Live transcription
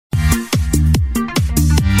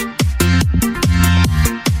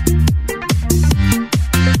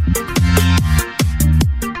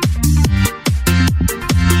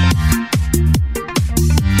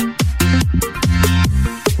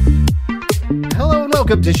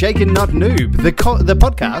welcome to Shaken Not Noob, the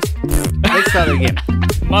podcast. Let's start it again.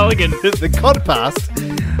 Mulligan. The Codpast.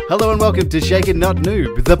 Hello and welcome to Shaken Not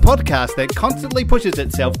Noob, the podcast that constantly pushes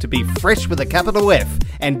itself to be fresh with a capital F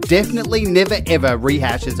and definitely never ever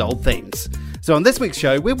rehashes old themes. So on this week's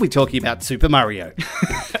show, we'll be talking about Super Mario.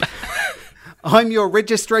 I'm your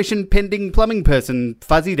registration pending plumbing person,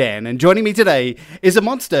 Fuzzy Dan, and joining me today is a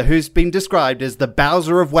monster who's been described as the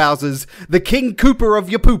Bowser of Wowzers, the King Cooper of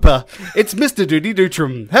your pooper. It's Mr. Doody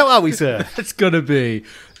Dootram. How are we, sir? It's gonna be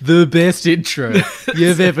the best intro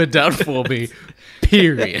you've ever done for me.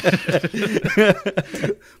 Period.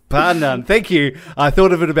 Bar none. Thank you. I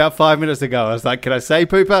thought of it about 5 minutes ago. I was like, can I say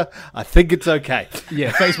pooper? I think it's okay.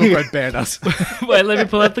 Yeah, Facebook won't ban us. Wait, let me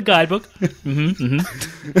pull out the guidebook.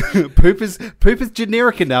 Poop is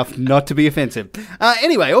generic enough not to be offensive.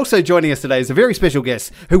 Anyway, also joining us today is a very special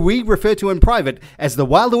guest who we refer to in private as the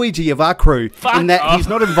Waluigi of our crew, in that he's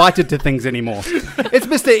not invited to things anymore. It's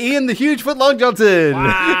Mr. Ian the Huge Footlong Johnson.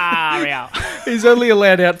 Wow. He's only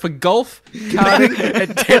allowed out for golf, karting,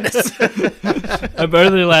 and tennis. I'm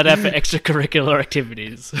only allowed out for extracurricular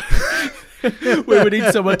activities. We would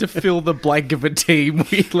need someone to fill the blank of a team.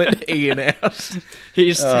 We let Ian out.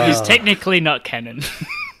 He's technically not canon.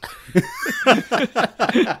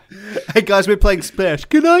 Hey guys, we're playing Smash.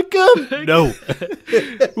 Can I come? No.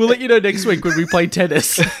 We'll let you know next week when we play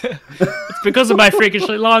tennis. It's because of my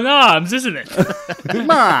freakishly long arms, isn't it?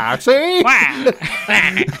 See? Wow.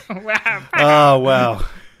 Oh, wow.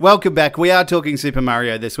 Welcome back. We are talking Super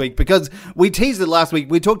Mario this week because we teased it last week.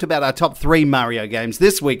 We talked about our top 3 Mario games.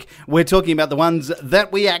 This week, we're talking about the ones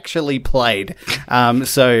that we actually played.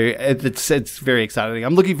 So it's very exciting.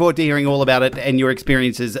 I'm looking forward to hearing all about it and your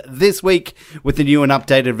experiences this week with the new and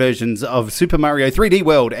updated versions of Super Mario 3D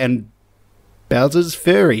World and Bowser's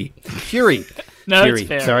Fury. No, Fury. it's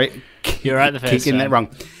fair. Sorry. You're right the first Kicking time. that wrong.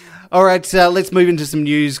 All right, let's move into some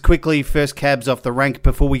news quickly. First cabs off the rank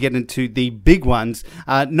before we get into the big ones.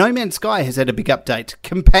 No Man's Sky has had a big update.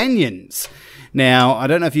 Companions. Now, I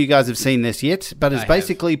don't know if you guys have seen this yet, but it's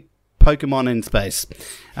basically Pokemon in space.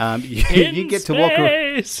 You get to walk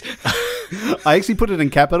around. I actually put it in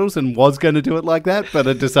capitals and was going to do it like that, but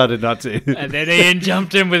I decided not to. And then Ian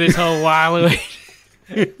jumped in with his whole Waluigi.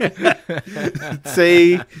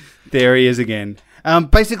 See, there he is again.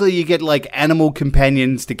 Basically, you get like animal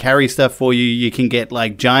companions to carry stuff for you. You can get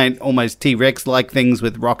like giant, almost T-Rex like things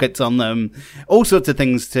with rockets on them. All sorts of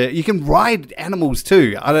things you can ride animals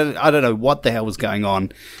too. I don't know what the hell was going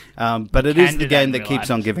on, but it is the game that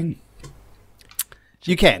keeps on giving.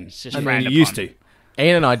 You can. It's just I mean, frowned you used upon. to.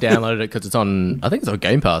 Ian and I downloaded it because it's on, I think it's on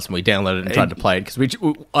Game Pass, and we downloaded it and tried to play it because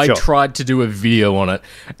I Sure. tried to do a video on it,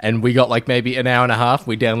 and we got like maybe an hour and a half.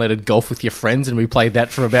 We downloaded Golf with Your Friends, and we played that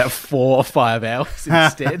for about 4 or 5 hours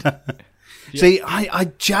instead. See, I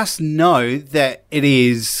just know that it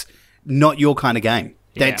is not your kind of game.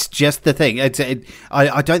 That's just the thing.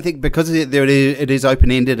 I don't think because it is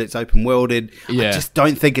open-ended, it's open-worlded, I just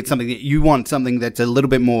don't think it's something that you want, something that's a little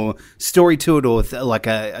bit more story to it or like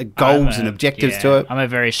a goals and objectives to it. I'm a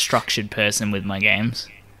very structured person with my games.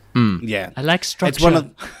 Yeah. I like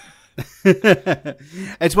structure.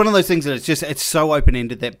 It's one of those things that it's so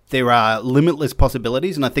open-ended that there are limitless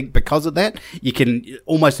possibilities, and I think because of that, you can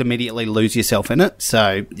almost immediately lose yourself in it.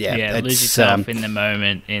 So, lose yourself in the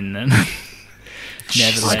moment, in the...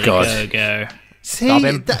 Never let it go. See,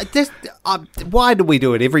 why do we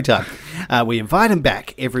do it every time? We invite him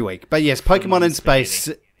back every week. But yes, Pokemon in Space,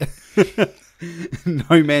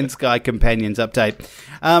 No Man's Sky Companions update.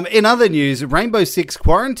 In other news, Rainbow Six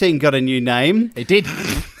Quarantine got a new name. It did.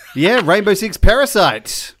 Yeah, Rainbow Six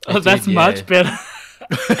Parasite. Oh, that's much better.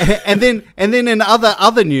 and then in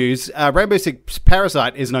other news, Rainbow Six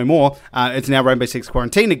Parasite is no more. It's now Rainbow Six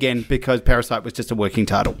Quarantine again because Parasite was just a working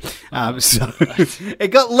title. So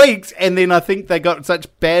it got leaked, and then I think they got such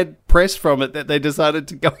bad press from it that they decided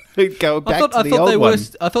to go back to the old one.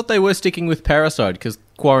 I thought they were sticking with Parasite because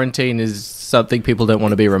Quarantine is something people don't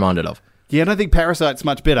want to be reminded of. Yeah, I don't think Parasite's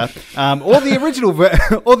much better. Or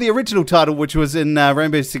the original title, which was in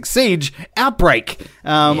Rainbow Six Siege, Outbreak.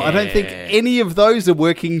 I don't think any of those are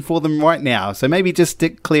working for them right now. So maybe just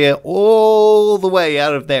stick clear all the way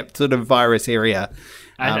out of that sort of virus area.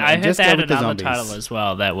 I heard they had another title as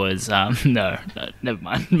well. That was no, never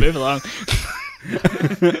mind. Move along.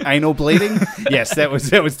 Anal bleeding? Yes, that was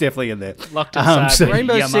definitely in there. Locked inside.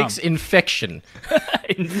 Rainbow Six Infection.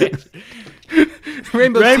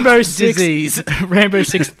 Rainbow Six Disease. Rainbow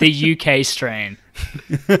Six, the UK strain.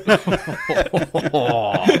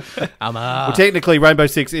 Well, technically, Rainbow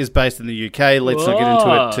Six is based in the UK. Let's not get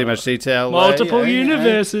into it too much detail. Multiple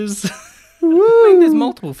universes. I mean, there's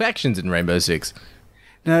multiple factions in Rainbow Six.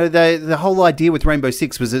 No, the whole idea with Rainbow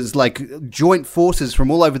Six was it's like joint forces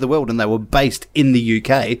from all over the world, and they were based in the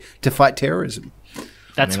UK to fight terrorism.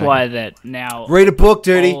 That's why that now... Read a book,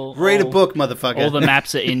 Duty. Read a book, motherfucker. All the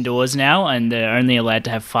maps are indoors now, and they're only allowed to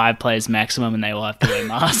have 5 players maximum, and they all have to wear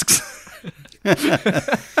masks.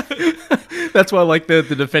 That's why, like, the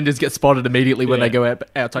defenders get spotted immediately when they go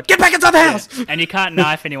outside. Get back inside the house! And you can't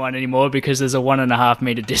knife anyone anymore because there's a 1.5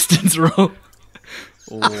 meter distance rule.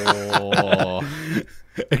 Oh.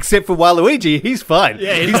 Except for Waluigi, he's fine.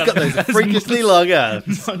 Yeah, he's got those freakishly long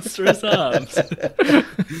arms. Monstrous arms.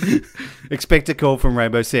 Expect a call from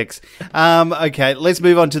Rainbow Six. Okay, let's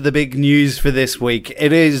move on to the big news for this week.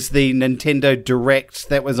 It is the Nintendo Direct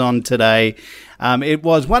that was on today. It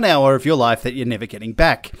was 1 hour of your life that you're never getting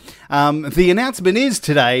back. The announcement is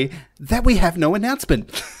today that we have no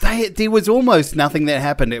announcement. There was almost nothing that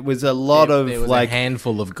happened. It was a lot of there was like a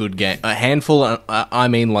handful of good games. A handful. I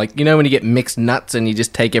mean, like, you know when you get mixed nuts and you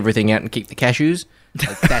just take everything out and keep the cashews.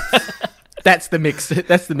 That's the mix.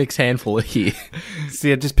 That's the mixed handful here.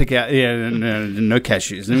 See, just pick out no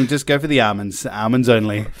cashews, and just go for the almonds. Almonds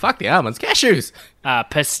only. Fuck the almonds, cashews.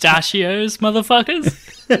 Pistachios, motherfuckers.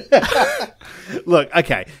 Look,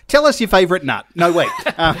 okay. Tell us your favourite nut. No, wait.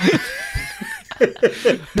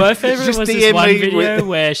 My favourite Just was DM this one me video with-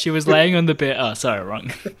 where she was laying on the bed. Oh, sorry,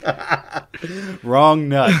 wrong. Wrong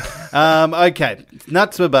nut. Okay,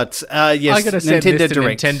 nuts or butts. Yes, I gotta send Nintendo this to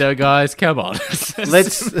Direct. Nintendo, guys. Come on.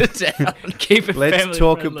 Let's Keep it let's family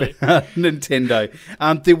talk friendly. about Nintendo.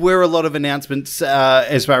 There were a lot of announcements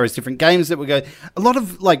as far as different games that were going. A lot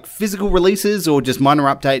of like physical releases or just minor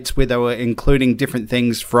updates where they were including different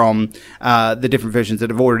things from the different versions that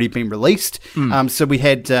have already been released. So we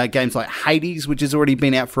had games like Hades, which has already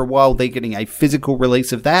been out for a while. They're getting a physical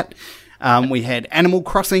release of that. We had Animal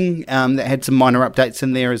Crossing that had some minor updates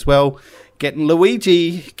in there as well. Getting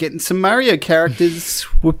Luigi, getting some Mario characters,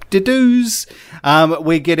 whoop-de-doos.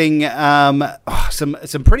 We're getting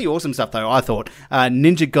some pretty awesome stuff, though, I thought.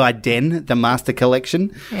 Ninja Gaiden, the Master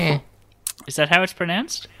Collection. Is that how it's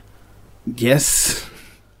pronounced? Yes,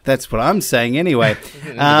 that's what I'm saying anyway.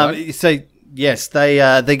 So, yes,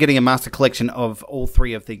 they're getting a Master Collection of all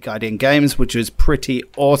 3 of the Gaiden games, which is pretty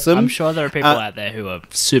awesome. I'm sure there are people out there who are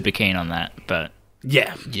super keen on that, but...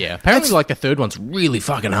 Yeah. Apparently, like, the third one's really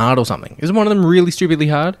fucking hard or something. Isn't one of them really stupidly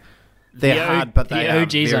hard? They're The hard, but they the are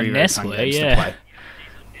OGs very, on very NES fun were, games to yeah.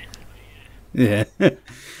 play.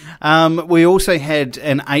 Yeah. We also had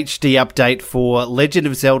an HD update for Legend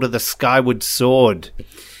of Zelda: The Skyward Sword.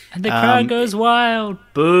 And the crowd goes wild.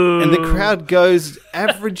 Boo. And the crowd goes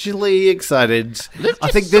averagely excited.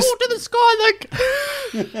 I think this. to the sky, like.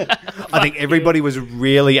 I think everybody was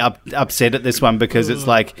really upset at this one because it's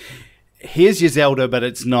like, here's your Zelda, but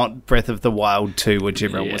it's not Breath of the Wild 2, which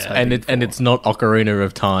everyone was hoping and it's not Ocarina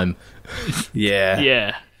of Time. Yeah.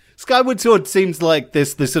 Yeah. Skyward Sword seems like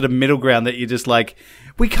this sort of middle ground that you're just like,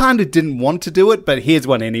 we kind of didn't want to do it, but here's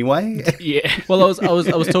one anyway. Yeah. Well, I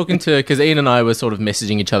was talking to, because Ian and I were sort of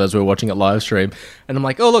messaging each other as we were watching it live stream, and I'm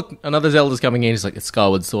like, oh look, another Zelda's coming in. He's like, it's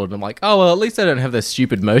Skyward Sword, and I'm like, oh well, at least they don't have the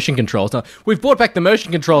stupid motion controls. No, we've brought back the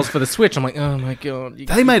motion controls for the Switch. I'm like, oh my god,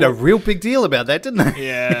 They made a real big deal about that, didn't they?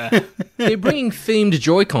 Yeah. they're bringing themed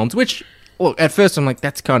Joy-Cons, which. Well, at first I'm like,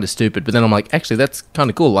 that's kind of stupid, but then I'm like, actually, that's kind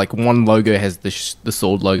of cool. Like, one logo has the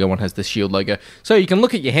sword logo, one has the shield logo, so you can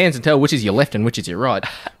look at your hands and tell which is your left and which is your right.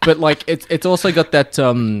 But like, it's also got that.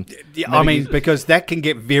 Yeah, I mean, because that can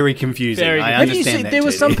get very confusing. Very I confusing. Have you understand seen, that. there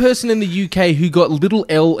was some person in the UK who got little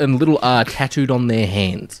L and little R tattooed on their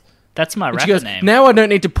hands. That's my She rapper goes, name. now I don't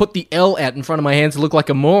need to put the L out in front of my hands to look like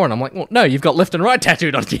a moron. I'm like, well, no, you've got left and right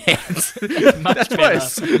tattooed on your hands. Much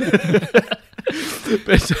better.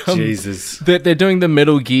 But, Jesus. They're doing the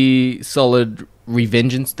Metal Gear Solid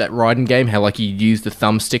Revengeance, that Raiden game, how like you use the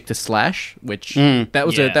thumbstick to slash, which that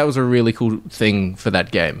was a really cool thing for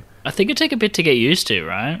that game. I think it'd take a bit to get used to,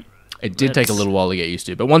 right? It did take a little while to get used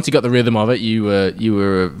to, but once you got the rhythm of it, you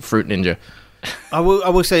were a fruit ninja. I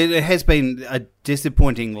will say it has been a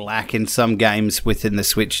disappointing lack in some games within the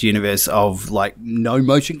Switch universe of like no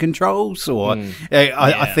motion controls, or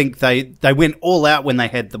I think they went all out when they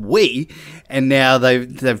had the Wii, and now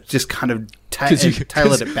they've just kind of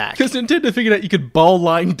tailored it back. Because Nintendo figured out you could bowl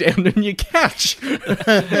lying down on your couch.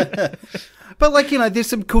 But like, you know, there's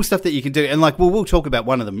some cool stuff that you can do, and like we'll talk about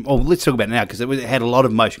one of them. Or let's talk about it now because it had a lot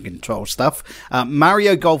of motion control stuff.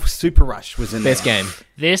 Mario Golf Super Rush was in Best there. game.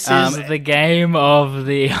 This is the game of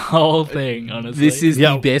the whole thing, honestly. This is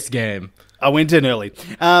the best game. I went in early.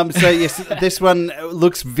 So yes, this one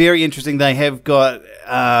looks very interesting. They have got,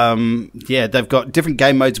 they've got different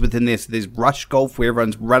game modes within this. There's Rush Golf where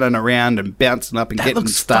everyone's running around and bouncing up and getting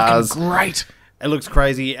looks stars. fucking great. It looks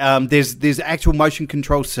crazy. There's actual motion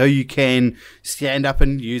control, so you can stand up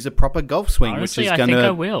and use a proper golf swing. Honestly, which is I think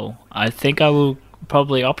I will. I think I will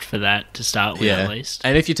probably opt for that to start with, at least.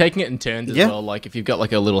 And if you're taking it in turns as well, like if you've got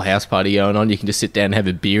like a little house party going on, you can just sit down and have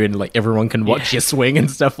a beer and like everyone can watch you swing and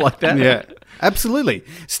stuff like that. Yeah, absolutely.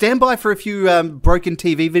 Stand by for a few broken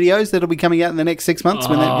TV videos that'll be coming out in the next 6 months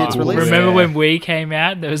when that gets released. Remember when Wii came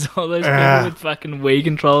out? There was all those people with fucking Wii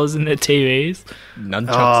controllers in their TVs.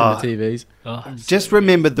 Nunchucks in the TVs. Just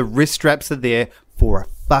remember the wrist straps are there for a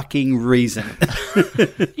fucking reason.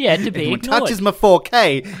 Yeah, to be If ignored. it touches my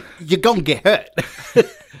 4K, you're going to get hurt.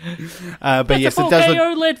 But yes, it does look...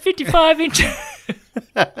 OLED 55-inch.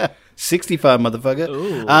 65,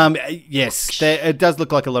 motherfucker. Yes, it does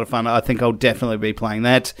look like a lot of fun. I think I'll definitely be playing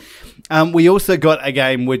that. We also got a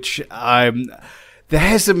game which there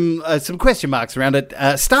has some question marks around it.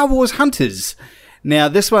 Star Wars Hunters. Now,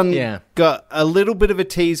 this one got a little bit of a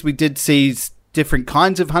tease. We did see different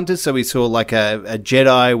kinds of hunters. So we saw like a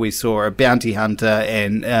Jedi, we saw a bounty hunter,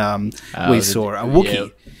 and we saw a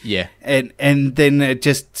Wookiee. Yeah. And then it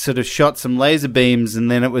just sort of shot some laser beams, and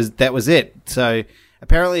then that was it. So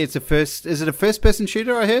apparently it's is it a first-person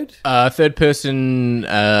shooter, I heard? Third-person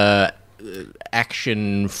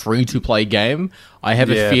action free-to-play game. I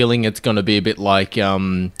have a feeling it's going to be a bit like,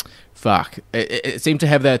 It seemed to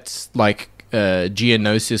have that, like,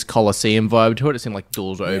 Geonosis Colosseum vibe to it. It seemed like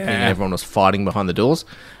doors were opening and everyone was fighting behind the doors.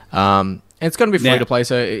 And it's going to be free to play,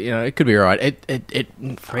 so it could be alright.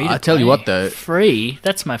 Free to I tell you what, though, free.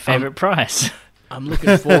 That's my favorite price. I'm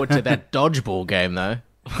looking forward to that dodgeball game, though.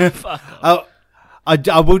 Fuck off.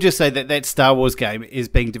 I will just say that Star Wars game is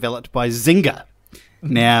being developed by Zynga.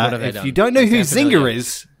 Now, if you don't know who Zynga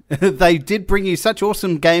is, they did bring you such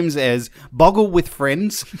awesome games as Boggle with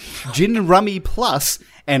Friends, Gin Rummy Plus,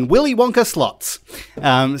 and Willy Wonka Slots.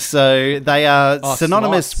 So they are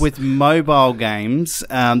synonymous slots with mobile games.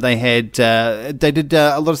 They did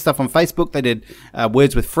a lot of stuff on Facebook. They did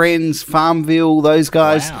Words with Friends, Farmville, those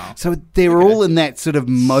guys. Wow. So they're all in that sort of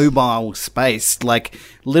mobile space, like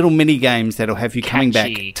little mini games that'll have you coming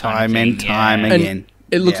back time and time again.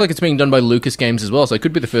 It looks like it's being done by Lucas Games as well, so it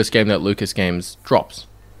could be the first game that Lucas Games drops.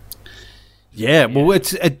 Yeah, well,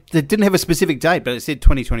 it didn't have a specific date, but it said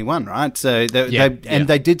 2021, right? So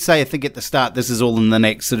they did say, I think at the start, this is all in the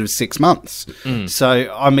next sort of 6 months.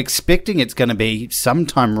 So I'm expecting it's going to be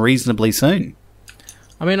sometime reasonably soon.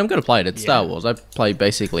 I mean, I'm going to play it. It's Star Wars. I play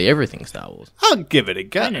basically everything Star Wars. I'll give it a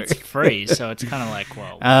go. And it's free, so it's kind of like,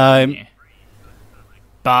 well...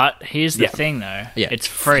 But here's the thing, though. Yeah. It's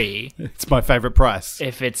free. It's my favourite price.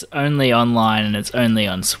 If it's only online and it's only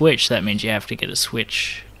on Switch, that means you have to get a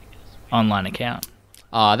Switch online account.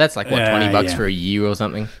 That's like, what, $20 for a year or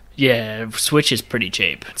something? Yeah, Switch is pretty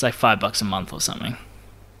cheap. It's like $5 a month or something.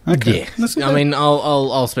 Okay. Yeah. I mean,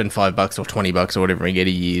 I'll spend $5 or $20 or whatever and get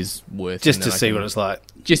a year's worth. Just to see what it's like.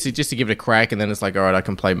 Just to give it a crack, and then it's like, all right, I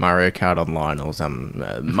can play Mario Kart online or some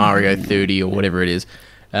Mario 30 or whatever it is.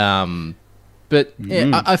 But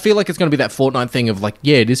I feel like it's going to be that Fortnite thing of like,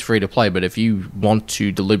 it is free to play, but if you want to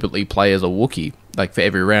deliberately play as a Wookiee, like for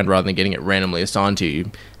every round, rather than getting it randomly assigned to you,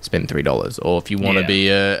 spend $3. Or if you want to be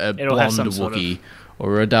a blonde Wookiee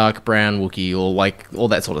or a dark brown Wookiee or like all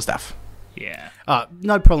that sort of stuff. Yeah.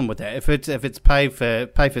 No problem with that. If it's pay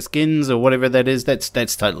for skins or whatever that is, that's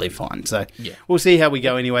totally fine. So we'll see how we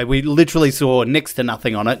go anyway. We literally saw next to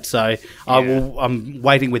nothing on it, so I'm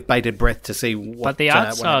waiting with bated breath to see what. But the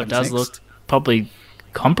art style does look probably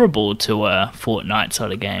comparable to a Fortnite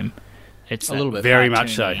sort of game. It's a little bit, very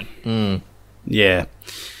much so. Yeah.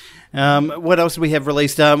 What else did we have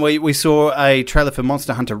released? We saw a trailer for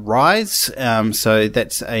Monster Hunter Rise. So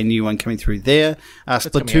that's a new one coming through there.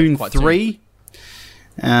 Splatoon 3.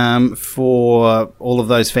 For all of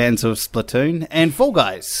those fans of Splatoon, and Fall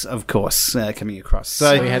Guys, of course, coming across.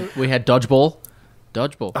 So we had Dodgeball.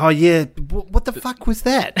 Oh yeah, what the fuck was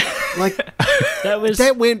that? Like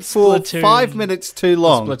that went for Splatoon. 5 minutes too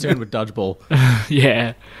long. Splatoon with Dodgeball.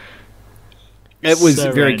 Yeah, it was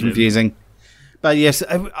so very random. confusing. But yes,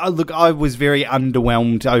 I was very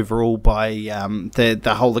underwhelmed overall by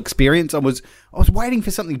the whole experience. I was waiting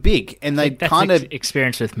for something big, and they kind of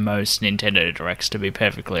experience with most Nintendo Directs, to be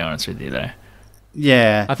perfectly honest with you, though.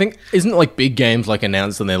 Yeah, I think isn't like big games like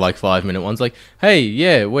announced and they're like 5-minute ones. Like,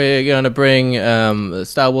 hey, we're going to bring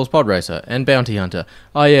Star Wars Pod Racer and Bounty Hunter.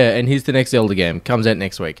 Oh yeah, and here's the next Zelda game, comes out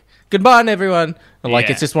next week. Goodbye, everyone. And like,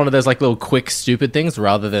 it's just one of those like little quick, stupid things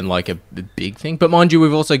rather than like a big thing. But mind you,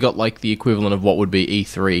 we've also got like the equivalent of what would be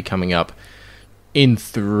E3 coming up in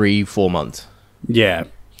 3-4 months. Yeah.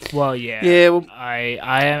 Well, yeah. Yeah. Well, I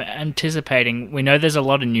am anticipating. We know there's a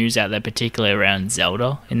lot of news out there, particularly around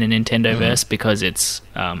Zelda in the Nintendoverse, because it's.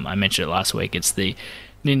 I mentioned it last week. It's the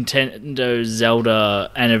Nintendo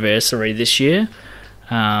Zelda anniversary this year.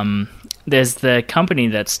 There's the company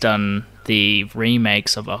that's done the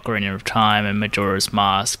remakes of Ocarina of Time and Majora's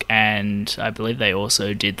Mask, and I believe they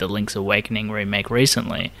also did the Link's Awakening remake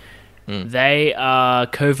recently. They are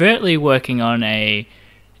covertly working on a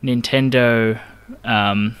Nintendo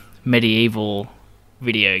medieval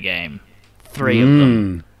video game. 3 of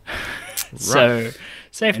them. So,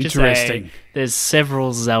 safe to say, there's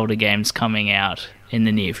several Zelda games coming out in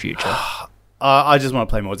the near future. I just want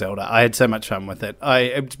to play more Zelda. I had so much fun with it.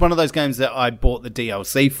 It's one of those games that I bought the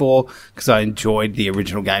DLC for because I enjoyed the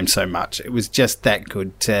original game so much. It was just that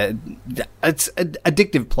good. It's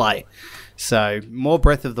addictive play. So, more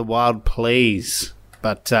Breath of the Wild, please.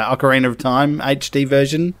 But Ocarina of Time HD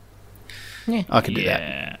version, I could do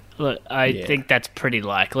that. Look, I think that's pretty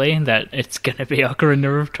likely that it's going to be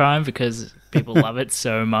Ocarina of Time because people love it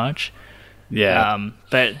so much. Yeah.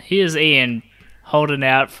 But here's Ian holding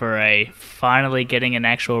out for finally getting an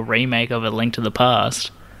actual remake of A Link to the Past.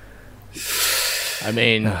 I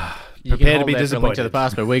mean, you prepare can to be hold that for A Link disappointed. to the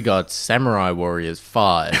Past, but we got Samurai Warriors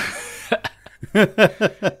 5.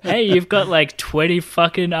 Hey, you've got like 20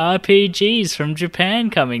 fucking RPGs from Japan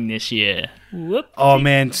coming this year. Whoop. Oh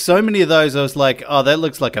man, so many of those I was like, oh, that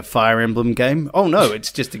looks like a Fire Emblem game. Oh no,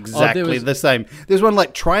 it's just exactly the same. There's one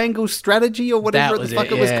like Triangle Strategy or whatever the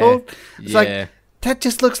fuck it was called. It's like, that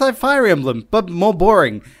just looks like Fire Emblem, but more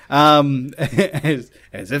boring.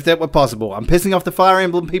 As if that were possible. I'm pissing off the Fire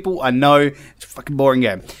Emblem people. I know it's a fucking boring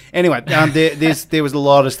game. Anyway, there was a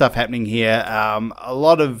lot of stuff happening here. A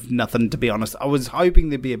lot of nothing, to be honest. I was hoping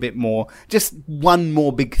there'd be a bit more, just one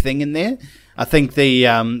more big thing in there. I think the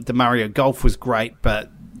Mario Golf was great,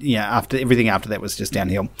 but after everything after that was just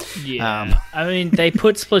downhill. Yeah, I mean, they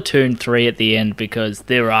put Splatoon 3 at the end because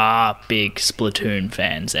there are big Splatoon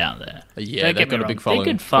fans out there. Yeah, they've got a big following.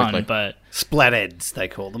 They're good fun, but Splatheads, they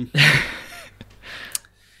call them.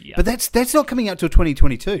 But that's not coming out till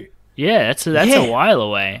 2022. Yeah, that's a while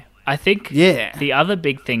away. I think Yeah. the other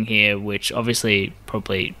big thing here, which obviously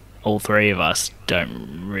probably all three of us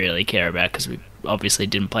don't really care about because we obviously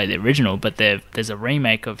didn't play the original, but there's a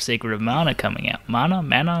remake of Secret of Mana coming out.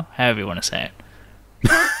 Mana, however you want to say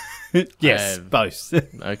it. Yes, both.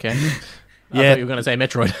 Okay. I thought you were going to say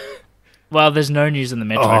Metroid. Well, there's no news in the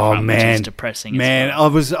Metroid front, which is depressing. Man, I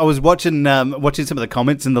was watching some of the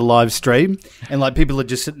comments in the live stream, and like people are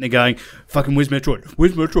just sitting there going, "Fucking where's Metroid?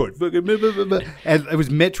 Where's Metroid?" And it was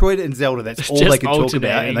Metroid and Zelda. That's all they could talk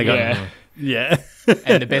about, and they go, "Yeah."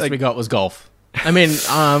 And the best we got was golf. I mean,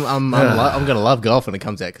 I'm gonna love golf when it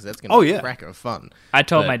comes out because that's gonna be a cracker of fun. I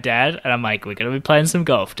told my dad, and I'm like, "We're gonna be playing some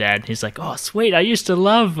golf, Dad." He's like, "Oh, sweet! I used to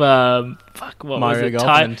love Mario Golf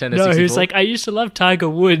and Nintendo 64. No, he was like, "I used to love Tiger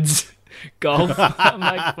Woods golf." I'm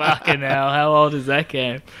like, "Fucking hell! How old is that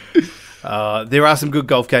game?" There are some good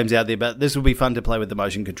golf games out there, but this will be fun to play with the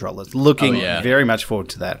motion controllers. Looking very much forward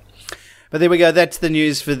to that. But there we go. That's the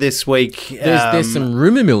news for this week. There's some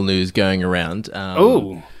rumor mill news going around.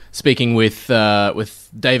 Speaking with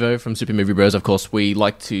Davo from Super Movie Bros, of course, we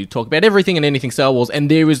like to talk about everything and anything Star Wars,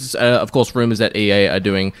 and there is, of course, rumors that EA are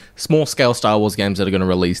doing small-scale Star Wars games that are going to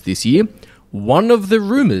release this year. One of the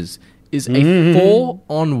rumors is a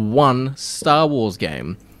 4-on-1 Star Wars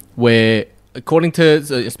game, where, according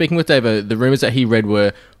to, speaking with Davo, the rumors that he read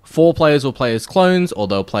were 4 players will play as clones, or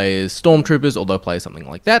they'll play as stormtroopers, or they'll play something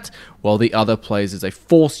like that, while the other plays as a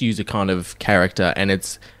Force user kind of character, and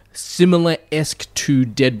it's similar-esque to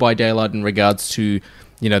Dead by Daylight in regards to,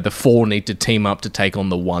 the 4 need to team up to take on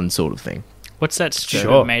the 1 sort of thing. What's that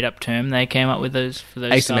stupid made-up term they came up with for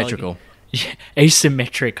those asymmetrical.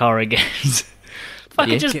 Asymmetric horror games.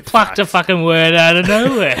 Fucking just plucked a fucking word out of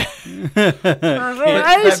nowhere.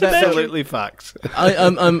 Absolutely fucked.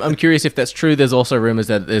 I'm curious if that's true. There's also rumors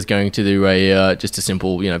that there's going to do just a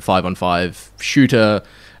simple 5-on-5 shooter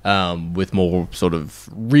with more sort of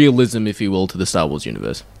realism, if you will, to the Star Wars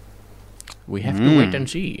universe. We have to wait and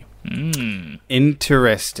see.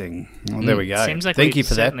 Interesting. Well, there we go. Seems like Thank you we're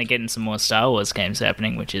for certainly getting some more Star Wars games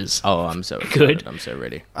happening, which is I'm so excited. good. I'm so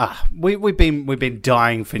ready. We've been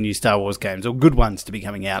dying for new Star Wars games, or good ones to be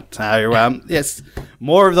coming out. So yes,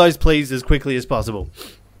 more of those, please, as quickly as possible.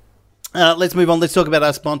 Let's move on. Let's talk about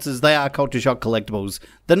our sponsors. They are Culture Shock Collectibles,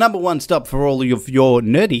 the number one stop for all of your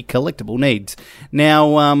nerdy collectible needs.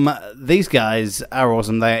 Now, these guys are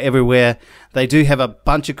awesome. They are everywhere. They do have a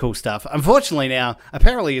bunch of cool stuff. Unfortunately now,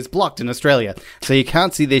 apparently it's blocked in Australia, so you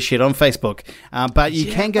can't see their shit on Facebook. But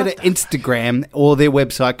you can go to Instagram or their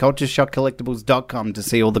website, cultureshockcollectibles.com, to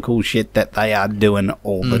see all the cool shit that they are doing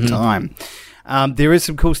all the time. There is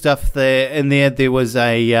some cool stuff there. In there, there was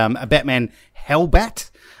a Batman Hellbat.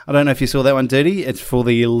 I don't know if you saw that one, Dirty. It's for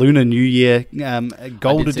the Lunar New Year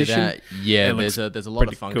Gold Edition. Yeah, there's a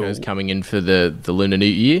lot of Funkos coming in for the Lunar New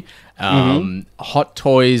Year. Hot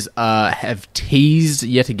Toys have teased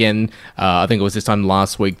yet again. I think it was this time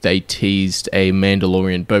last week they teased a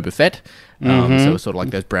Mandalorian Boba Fett. So it's sort of like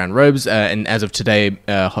those brown robes. And as of today,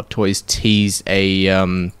 Hot Toys teased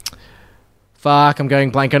a fuck. I'm going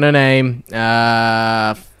blank on her name.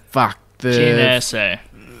 Fuck the. Geneso.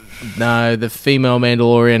 No, the female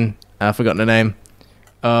Mandalorian. I've forgotten her name.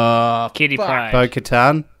 Kitty Pryde.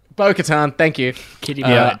 Bo-Katan. Bo-Katan, thank you. Kitty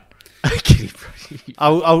Pryde. Kitty Pryde.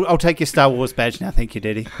 I'll take your Star Wars badge now. Thank you,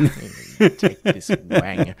 Daddy. Take this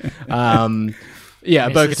wang. Yeah,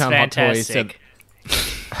 Bo-Katan Hot Toys. Fantastic.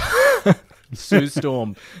 Sue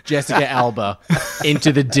Storm, Jessica Alba,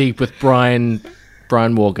 Into the Deep with Brian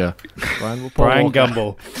Walker. Brian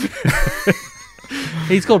Gumbel.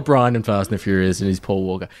 He's called Brian in Fast and the Furious, and he's Paul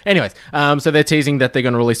Walker. Anyways, so they're teasing that they're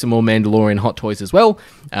going to release some more Mandalorian Hot Toys as well.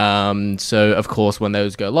 So, of course, when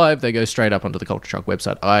those go live, they go straight up onto the Culture Shock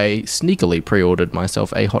website. I sneakily pre-ordered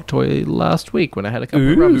myself a Hot Toy last week when I had a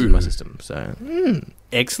couple of rubs in my system. So,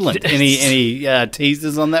 Excellent. Any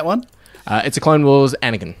teasers on that one? it's a Clone Wars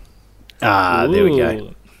Anakin. There we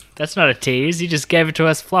go. That's not a tease. You just gave it to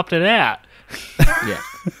us, flopped it out. Yeah.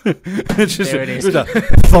 It's just There it is. with a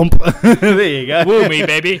thump. There you go. Woo me,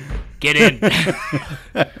 baby. Get in.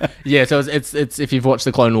 Yeah, so it's if you've watched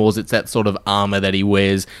the Clone Wars, it's that sort of armor that he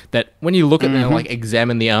wears. That when you look at it and like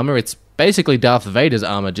examine the armor, it's basically Darth Vader's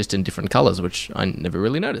armor just in different colors, which I never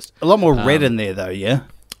really noticed. A lot more red in there, though, yeah?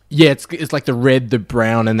 Yeah, it's like the red, the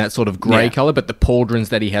brown, and that sort of grey Yeah. color. But the pauldrons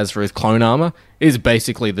that he has for his clone armor is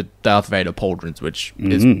basically the Darth Vader pauldrons, which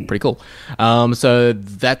is pretty cool. So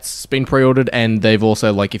that's been pre-ordered, and they've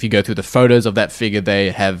also, like, if you go through the photos of that figure,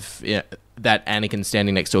 they have that Anakin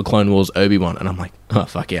standing next to a Clone Wars Obi-Wan, and I'm like, oh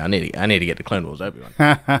fuck yeah, I need to get the Clone Wars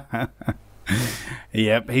Obi-Wan.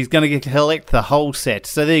 Yep, he's going to get to collect the whole set.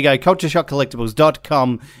 So there you go,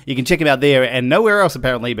 cultureshockcollectibles.com. You can check him out there and nowhere else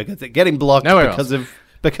apparently because they're getting blocked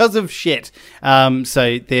because of shit.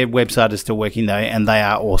 So their website is still working though, and they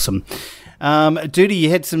are awesome. Duty, you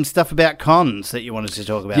had some stuff about cons that you wanted to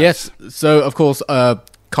talk about. Yes, so of course,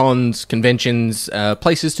 cons, conventions,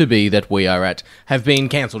 places to be that we are at have been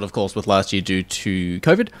cancelled, of course, with last year due to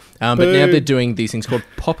COVID. But now they're doing these things called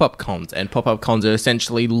pop-up cons, and pop-up cons are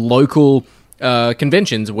essentially local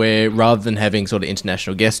conventions where rather than having sort of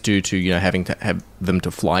international guests due to having to have them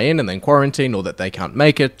to fly in and then quarantine, or that they can't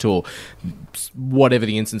make it, or whatever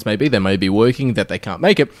the instance may be, they may be working that they can't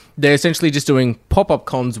make it, they're essentially just doing pop-up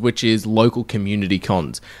cons, which is local community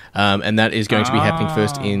cons, and that is going to be happening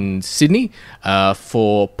first in Sydney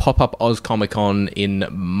for Pop-Up Oz Comic Con in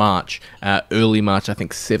March, early March, I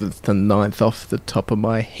think 7th to 9th off the top of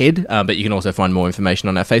my head, but you can also find more information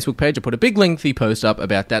on our Facebook page. I put a big lengthy post up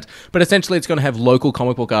about that, but essentially it's going to have local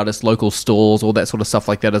comic book artists, local stalls, all that sort of stuff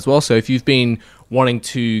like that as well. So if you've been wanting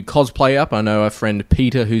to cosplay up, I know our friend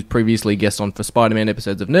Peter, who's previously guest on for Spider-Man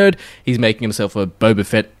episodes of Nerd, he's making himself a Boba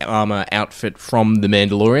Fett armor outfit from The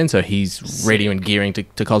Mandalorian, so he's ready and gearing to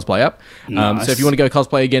cosplay up. Nice. So if you want to go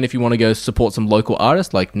cosplay again, if you want to go support some local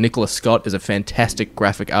artists, like Nicholas Scott is a fantastic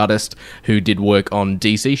graphic artist who did work on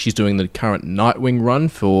DC. She's doing the current Nightwing run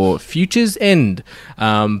for Future's End,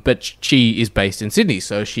 but she is based in Sydney,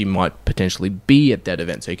 so she might potentially be at that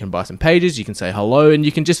event. So you can buy some pages, you can say hello, and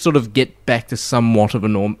you can just sort of get back to somewhat of a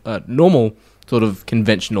normal sort of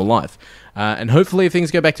conventional life. And hopefully if things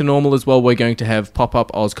go back to normal as well, we're going to have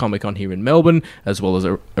Pop-Up Oz Comic Con here in Melbourne, as well as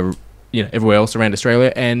everywhere else around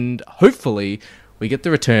Australia, and hopefully we get the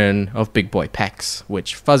return of Big Boy PAX,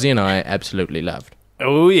 which Fuzzy and I absolutely loved.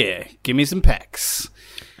 Oh yeah, give me some packs.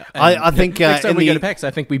 I think next time we go to PAX, I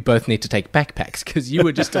think we both need to take backpacks, because you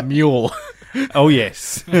were just a mule. Oh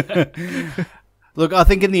yes. Look, I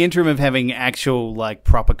think in the interim of having actual, like,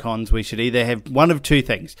 proper cons, we should either have one of two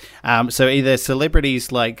things. So either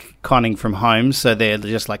celebrities, like, conning from home, so they're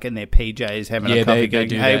just, like, in their PJs having a coffee going,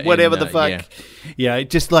 hey, whatever the fuck. Yeah,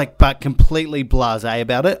 just, like, but completely blasé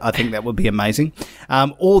about it. I think that would be amazing.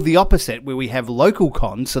 Or the opposite, where we have local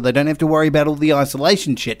cons, so they don't have to worry about all the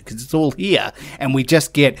isolation shit, because it's all here, and we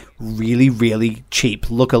just get really, really cheap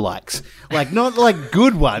lookalikes. Like, not, like,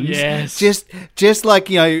 good ones. Yes. Just like,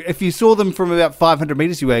 you know, if you saw them from about 500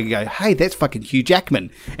 meters away, you go, hey, that's fucking Hugh Jackman.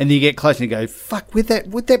 And then you get close and you go, fuck, where'd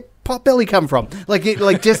that pot belly come from?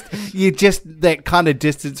 You're just that kind of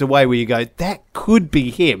distance away where you go, that could be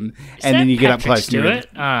him. And then you get up close. Stewart?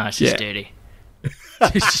 It's just dirty.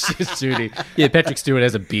 It's just Stewart. Yeah, Patrick Stewart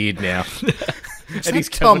has a beard now. And he's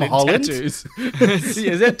Tom Holland. Tattoos.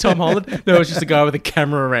 Is that Tom Holland? No, it's just a guy with a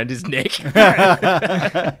camera around his neck.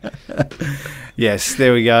 Yes,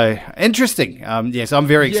 there we go. Interesting. Yes, I'm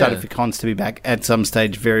very excited for cons to be back at some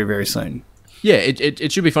stage very, very soon. Yeah,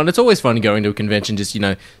 it should be fun. It's always fun going to a convention, just, you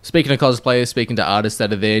know, speaking to cosplayers, speaking to artists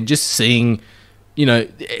that are there, just seeing, you know,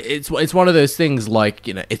 it's one of those things, like,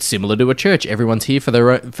 you know, it's similar to a church. Everyone's here for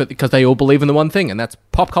their own, because they all believe in the one thing, and that's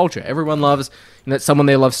pop culture. Everyone loves, you know, someone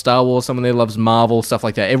there loves Star Wars, someone there loves Marvel, stuff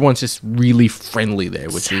like that. Everyone's just really friendly there,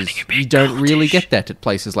 which is, you don't really get that at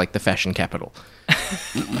places like the fashion capital.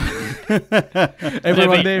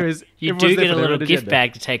 Everyone there is. You do get a little gift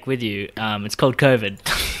bag to take with you. It's called COVID.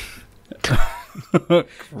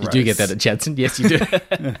 You do get that at Jansen. Yes, you do.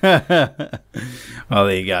 Well,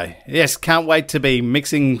 there you go. Yes, can't wait to be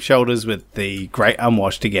mixing shoulders with the great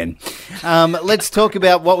unwashed again. Let's talk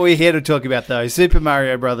about what we're here to talk about, though. Super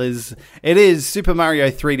Mario Brothers. It is Super Mario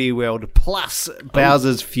 3D World plus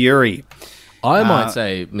Bowser's Fury. I might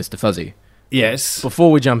say, Mr. Fuzzy. Yes.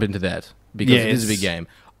 Before we jump into that, because it is a big game,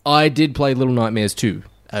 I did play Little Nightmares 2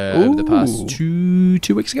 over the past two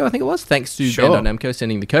weeks ago, I think it was, thanks to Bandai Namco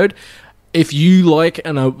sending the code. If you like,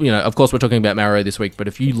 and you know, of course we're talking about Mario this week, but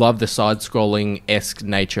if you love the side-scrolling-esque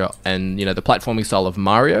nature and, you know, the platforming style of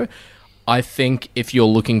Mario, I think if you're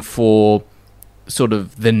looking for sort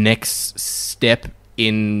of the next step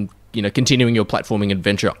in, you know, continuing your platforming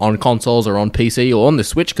adventure on consoles or on PC or on the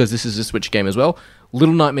Switch, because this is a Switch game as well,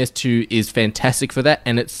 Little Nightmares 2 is fantastic for that,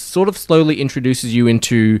 and it sort of slowly introduces you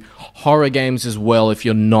into horror games as well if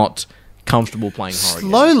you're not comfortable playing horror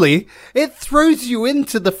games. Slowly, it throws you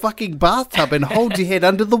into the fucking bathtub and holds your head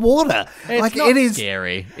under the water. It's like, not it is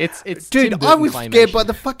scary. It's dude, I was scared by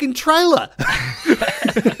the fucking trailer.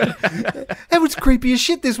 That was creepy as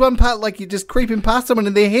shit. There's one part, like, you're just creeping past someone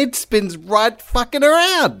and their head spins right fucking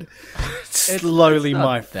around. Slowly,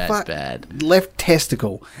 my bad left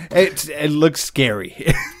testicle. It looks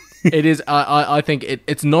scary. It is. I think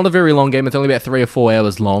it's not a very long game. It's only about 3 or 4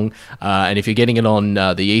 hours long, and if you're getting it on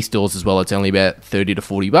the e-stores as well, it's only about $30 to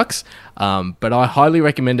 $40. But I highly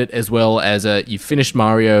recommend it, as well as you've finished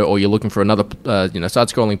Mario or you're looking for another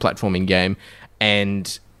side-scrolling platforming game,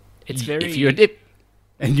 and it's very. If you're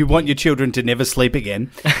and you want your children to never sleep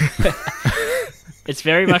again. It's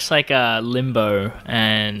very much like Limbo,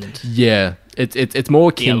 and yeah, it's more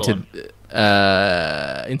akin to.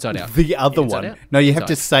 Inside Out. The other Inside one. Out? No, you Inside. have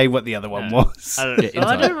to say what the other one was. I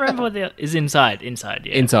don't remember what is Inside. Inside,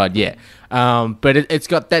 yeah. Inside, yeah. But it's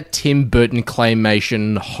got that Tim Burton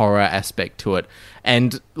claymation horror aspect to it,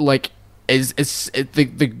 and like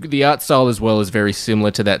the art style as well is very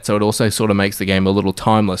similar to that. So it also sort of makes the game a little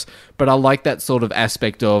timeless. But I like that sort of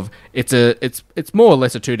aspect of it's more or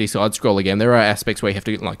less a 2D side scroller game. There are aspects where you have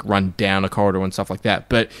to like run down a corridor and stuff like that,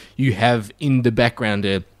 but you have in the background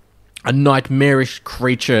a nightmarish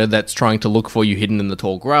creature that's trying to look for you hidden in the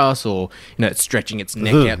tall grass, or, you know, it's stretching its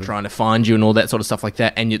neck out trying to find you and all that sort of stuff like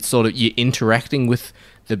that, and you're interacting with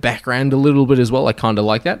the background a little bit as well. I kind of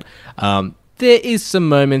like that. There is some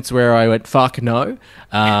moments where I went, fuck no,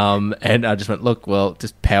 and I just went, look, well,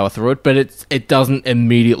 just power through it, but it doesn't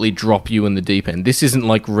immediately drop you in the deep end. This isn't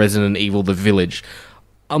like Resident Evil The Village.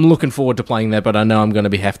 I'm looking forward to playing that, but I know I'm going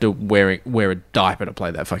to have to wear a diaper to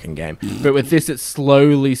play that fucking game. But with this, it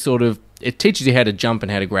slowly it teaches you how to jump and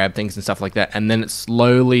how to grab things and stuff like that, and then it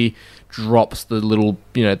slowly drops the little,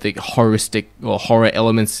 you know, the horrific or horror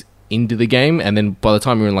elements into the game, and then by the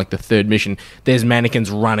time you're in like the third mission, there's mannequins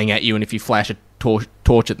running at you, and if you flash a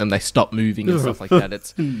torch at them, they stop moving and stuff like that.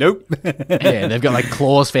 It's nope. Yeah, they've got like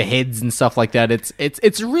claws for heads and stuff like that.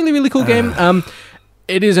 It's a really, really cool game.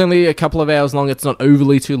 It is only a couple of hours long. It's not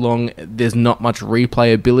overly too long. There's not much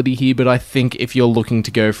replayability here, but I think if you're looking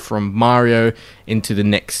to go from Mario into the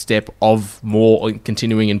next step of more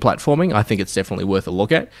continuing in platforming, I think it's definitely worth a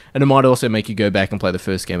look at. And it might also make you go back and play the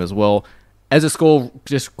first game as well. As a score,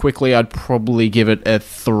 just quickly, I'd probably give it a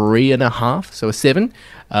 3.5, so a 7.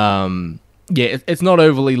 Yeah, it's not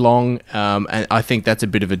overly long, and I think that's a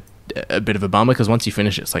bit of a bummer because once you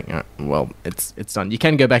finish it, it's like, well, it's done. You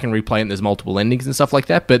can go back and replay it, and there's multiple endings and stuff like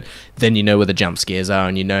that, but then you know where the jump scares are,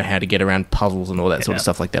 and you know how to get around puzzles and all that sort of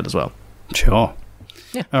stuff like that as well. Sure.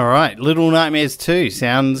 Yeah. All right. Little Nightmares 2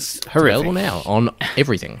 sounds horrific. Available now on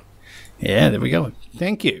everything. Yeah, there we go.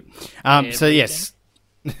 Thank you. So yes,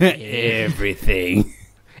 everything.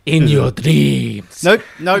 In your dreams. Nope.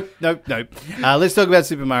 Let's talk about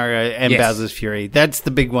Super Mario and Bowser's Fury. That's the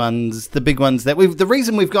big ones. The big ones that the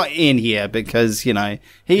reason we've got Ian here because he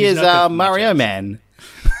He's is our Mario man.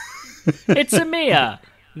 It's Amir,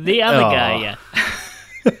 the other guy.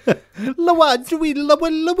 It's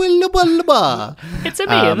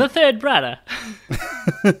Amir, the third brother.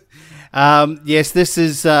 Yes, this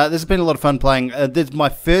has been a lot of fun playing. This is my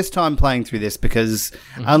first time playing through this because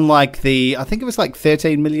unlike I think it was like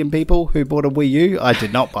 13 million people who bought a Wii U, I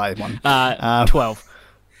did not buy one. 12.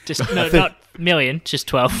 Not million, just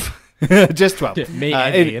 12. Just 12. Me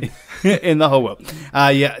and Ian. In the whole world.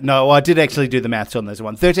 I did actually do the maths on this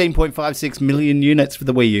one. 13.56 million units for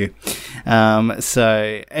the Wii U.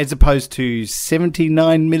 So as opposed to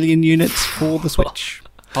 79 million units for the Switch.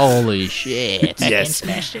 Holy shit. Yes.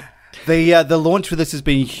 The launch for this has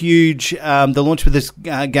been huge. The launch for this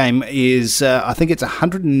game is, I think it's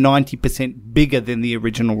 190% bigger than the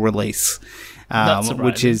original release,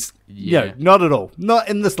 which is not at all, not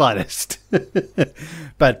in the slightest.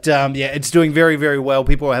 But it's doing very, very well.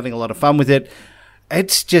 People are having a lot of fun with it.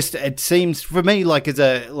 It seems for me like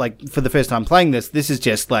for the first time playing this is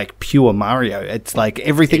just like pure Mario. It's like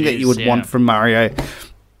everything that you would want from Mario.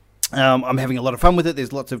 I'm having a lot of fun with it.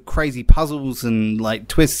 There's lots of crazy puzzles and like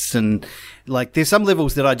twists and like there's some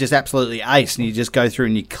levels that I just absolutely ace and you just go through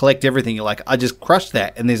and you collect everything. You're like, I just crushed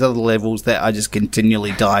that. And there's other levels that I just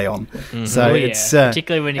continually die on. Mm-hmm. So it's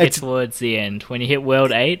particularly when you get towards the end. When you hit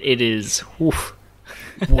World 8, it is oof.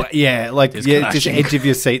 Just edge of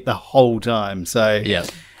your seat the whole time. So yeah.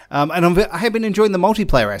 And I have been enjoying the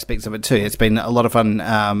multiplayer aspects of it too. It's been a lot of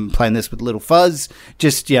fun playing this with Little Fuzz,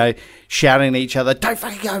 just shouting at each other, "Don't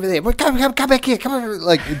fucking go over there! Come back here! Come over!"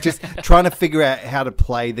 Like just trying to figure out how to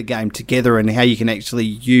play the game together and how you can actually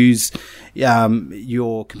use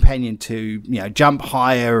your companion to jump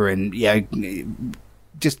higher and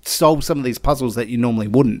just solve some of these puzzles that you normally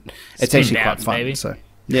wouldn't. It's actually quite fun. Baby. So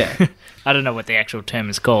yeah, I don't know what the actual term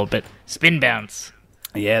is called, but spin bounce.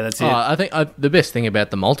 Yeah, that's it. I think the best thing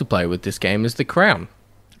about the multiplayer with this game is the crown.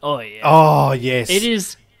 Oh, yeah. Oh, yes. It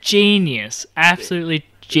is genius. Absolutely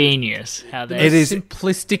genius. How they it is a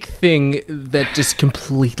simplistic thing that just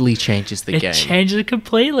completely changes the game. It changes it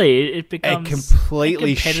completely. It becomes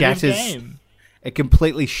completely a shatters. game. It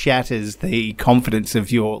completely shatters the confidence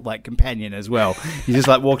of your companion as well. You're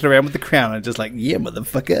just walking around with the crown and just yeah,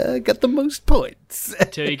 motherfucker, I got the most points.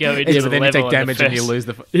 Until you go into the then level you take damage and you lose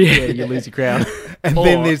you lose your crown. And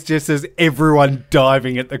then there's just everyone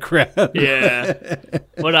diving at the crown. Yeah.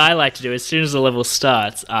 What I like to do as soon as the level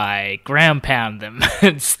starts, I ground pound them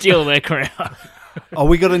and steal their crown. Oh,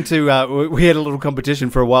 we got into we had a little competition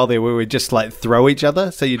for a while there where we just throw each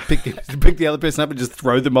other. So you'd pick the other person up and just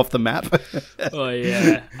throw them off the map. Oh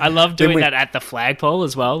yeah, I love doing that at the flagpole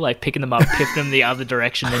as well. Like picking them up, pipping them the other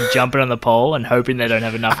direction, and jumping on the pole and hoping they don't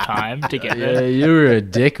have enough time to get there. Yeah, you were a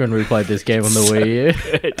dick when we played this game on the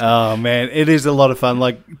Wii U. Oh man, it is a lot of fun.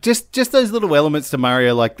 Just those little elements to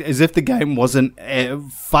Mario, as if the game wasn't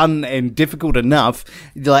fun and difficult enough.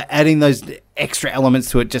 Adding those extra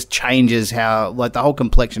elements to it just changes how the whole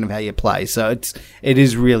complexion of how you play. So it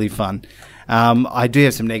is really fun. I do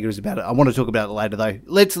have some negatives about it. I want to talk about it later though.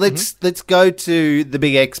 Let's go to the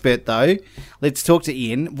big expert though. Let's talk to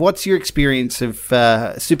Ian. What's your experience of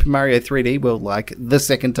Super Mario 3D World like the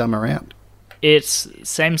second time around? It's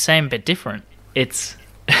same but different. It's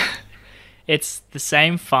it's the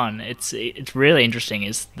same fun. It's really interesting.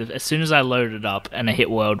 As soon as I loaded it up and I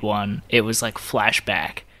hit World 1, it was like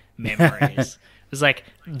flashback memories. It was like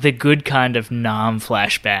the good kind of Nam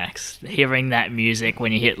flashbacks. Hearing that music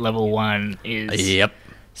when you hit level 1 is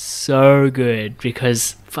so good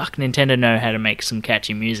because fuck Nintendo know how to make some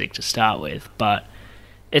catchy music to start with, but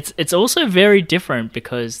it's also very different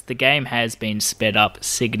because the game has been sped up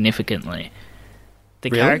significantly. The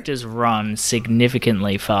characters run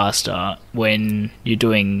significantly faster when you're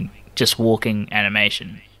doing just walking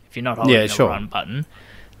animation. If you're not holding the run button,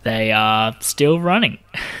 they are still running.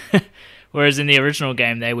 Whereas in the original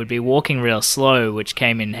game, they would be walking real slow, which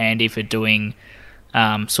came in handy for doing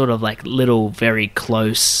sort of little, very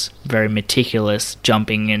close, very meticulous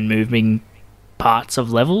jumping and moving parts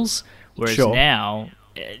of levels. Whereas now,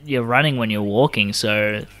 you're running when you're walking,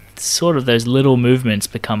 so sort of those little movements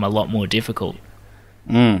become a lot more difficult.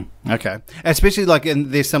 Okay, especially like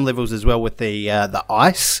there's some levels as well with the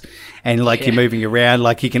ice, and like you're moving around,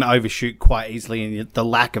 like you can overshoot quite easily, and the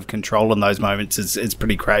lack of control in those moments is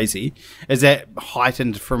pretty crazy. Is that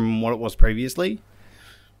heightened from what it was previously?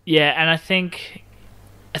 Yeah, and I think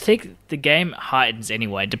the game heightens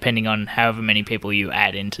anyway, depending on however many people you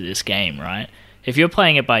add into this game, right? If you're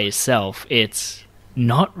playing it by yourself, it's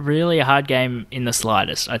not really a hard game in the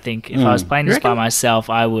slightest. I think if I was playing this by myself,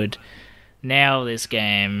 I would nail this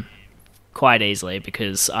game quite easily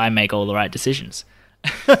because I make all the right decisions.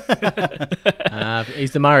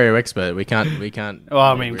 He's the Mario expert. We can't. Well,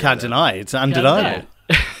 I mean, can't deny it. It's undeniable.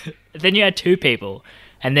 Then you add two people,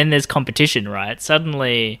 and then there's competition, right?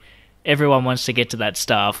 Suddenly, everyone wants to get to that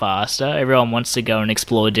star faster. Everyone wants to go and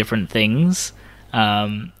explore different things.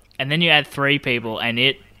 And then you add three people, and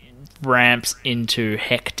it ramps into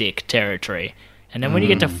hectic territory. And then when you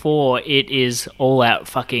get to 4, it is all out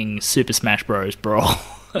fucking Super Smash Bros. Brawl.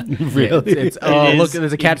 Really? Look,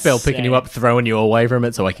 there's a cat bell picking you up, throwing you away from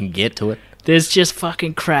it so I can get to it. There's just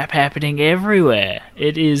fucking crap happening everywhere.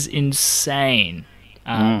 It is insane.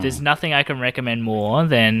 There's nothing I can recommend more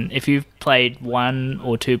than if you've played 1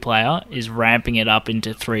 or 2 player, is ramping it up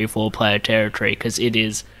into 3 or 4 player territory, because it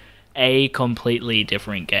is a completely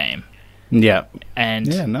different game. Yeah.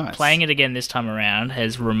 And nice. Playing it again this time around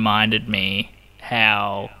has reminded me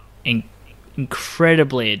how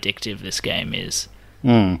incredibly addictive this game is.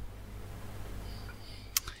 Yeah,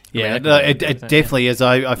 it definitely is.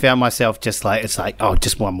 I found myself just like, it's like, oh,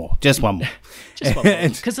 just one more. Just one more.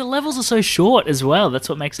 Because the levels are so short as well. That's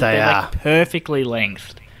what makes it like perfectly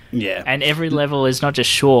lengthed. Yeah. And every level is not just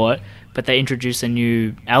short, but they introduce a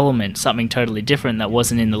new element, something totally different that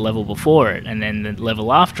wasn't in the level before it. And then the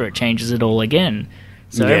level after it changes it all again.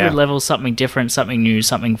 So every level is something different, something new,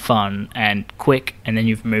 something fun and quick, and then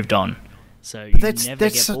you've moved on. So you never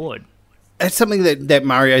get bored. It's something that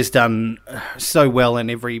Mario's done so well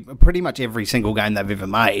in pretty much every single game they've ever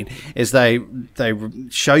made, is they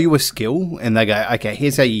show you a skill and they go, okay,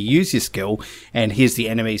 here's how you use your skill, and here's the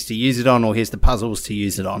enemies to use it on, or here's the puzzles to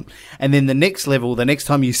use it on. And then the next level, the next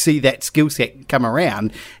time you see that skill set come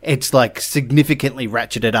around, it's like significantly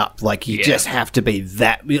ratcheted up. Like you just have to be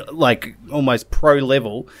that, like almost pro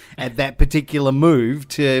level at that particular move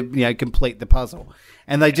to, complete the puzzle.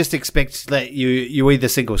 And they just expect that you either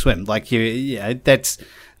sink or swim. Like that's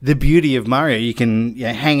the beauty of Mario. You can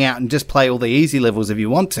hang out and just play all the easy levels if you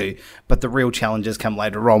want to, but the real challenges come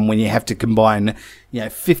later on when you have to combine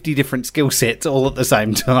 50 different skill sets all at the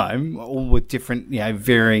same time, all with different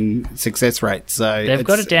varying success rates. So they've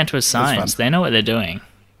got it down to a science. They know what they're doing.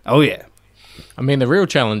 Oh yeah. I mean, the real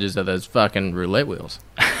challenges are those fucking roulette wheels.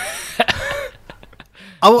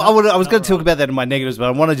 I was going to talk about that in my negatives, but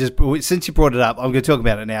I want to just, since you brought it up, I'm going to talk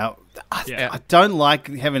about it now. I don't like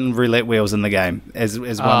having roulette wheels in the game as one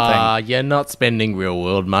thing. You're not spending real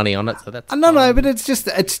world money on it, so that's no, but it's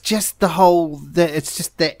just the whole, it's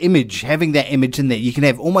just that image, having that image in there. You can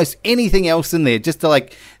have almost anything else in there, just to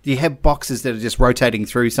you have boxes that are just rotating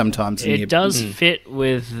through sometimes. It does fit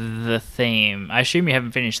with the theme. I assume you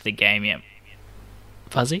haven't finished the game yet,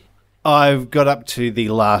 Fuzzy? I've got up to the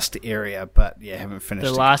last area, but haven't finished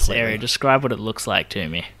the last area. Describe what it looks like to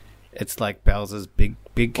me. It's like Bowser's big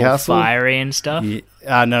castle. All fiery and stuff?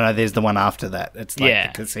 Yeah. No, there's the one after that. It's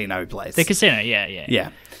like the casino place. The casino, yeah.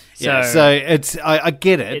 So it's, I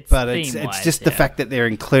get it, but it's just the fact that they're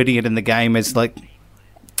including it in the game is like,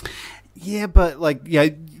 but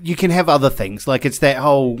you can have other things. Like it's that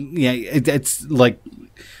whole, it's like,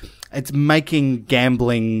 it's making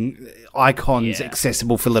gambling icons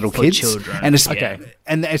accessible for little kids, children,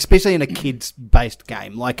 and especially in a kids-based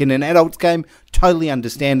game. Like in an adult's game, totally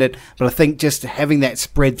understand it, but I think just having that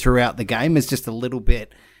spread throughout the game is just a little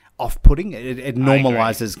bit off-putting. It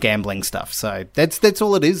normalizes gambling stuff, so that's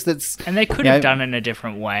all it is. And they could have done it in a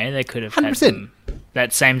different way. They could have 100%. Had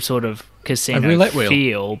that same sort of casino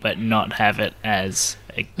feel, but not have it as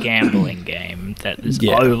a gambling game that is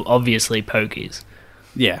obviously pokies.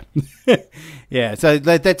 Yeah. Yeah, so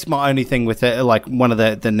that's my only thing with it. Like one of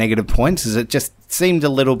the negative points is it just seemed a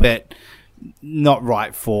little bit not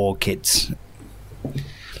right for kids.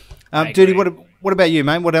 Duty, what about you,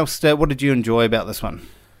 mate? What else? What did you enjoy about this one?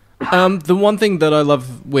 The one thing that I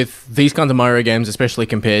love with these kinds of Mario games, especially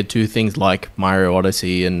compared to things like Mario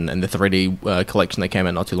Odyssey and the 3D collection that came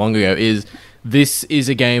out not too long ago, is this is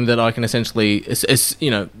a game that I can essentially, thanks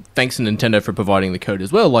to Nintendo for providing the code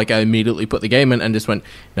as well. Like I immediately put the game in and just went,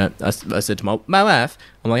 I said to my wife,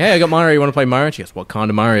 I'm like, hey, I got Mario, you want to play Mario? She goes, what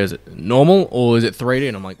kind of Mario? Is it normal or is it 3D?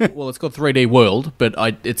 And I'm like, well, it's got 3D World, but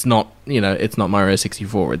it's not, it's not Mario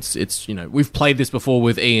 64. It's we've played this before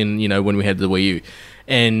with Ian, when we had the Wii U.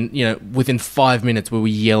 And, within 5 minutes, we were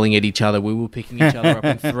yelling at each other. We were picking each other up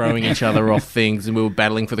and throwing each other off things, and we were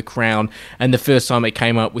battling for the crown. And the first time it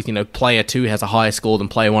came up with, player 2 has a higher score than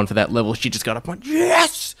player 1 for that level, she just got up and went,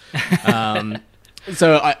 yes!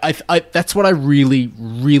 So I that's what I really,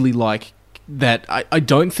 really like. That I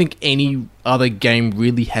don't think any other game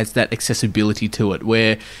really has that accessibility to it.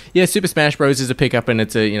 Where, Super Smash Bros. Is a pickup and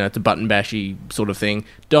it's a button bashy sort of thing.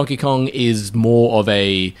 Donkey Kong is more of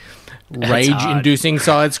a rage-inducing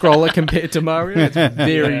side scroller compared to Mario. It's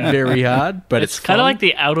very, very hard, but it's kind of like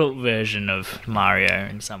the adult version of Mario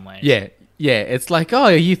in some ways. Yeah, it's like, oh,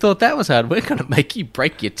 you thought that was hard. We're going to make you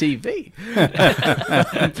break your TV.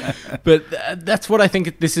 But that's what I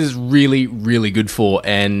think this is really, really good for,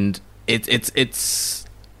 and it's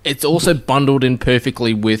also bundled in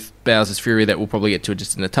perfectly with Bowser's Fury that we'll probably get to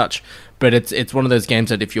just in a touch. But it's one of those games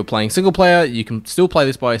that if you're playing single player, you can still play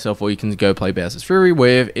this by yourself, or you can go play Bowser's Fury,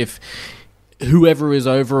 where if whoever is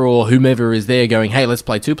over or whomever is there going, hey, let's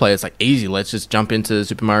play 2 players, like easy, let's just jump into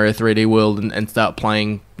Super Mario 3D World and start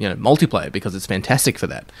playing multiplayer, because it's fantastic for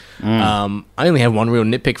that. I only have one real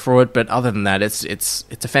nitpick for it, but other than that, it's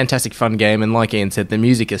a fantastic fun game, and like Ian said, the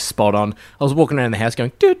music is spot on. I was walking around the house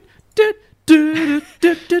going, doot, doot, doot,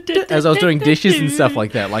 doot, doot, doot, as I was doing dishes and stuff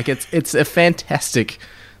like that. Like it's a fantastic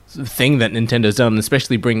thing that Nintendo's done,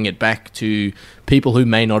 especially bringing it back to people who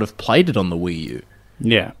may not have played it on the Wii U.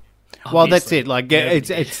 Yeah. Well, that's it. Like,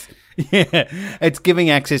 it's giving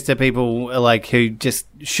access to people like who just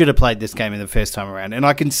should have played this game in the first time around, and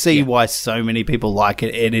I can see why so many people like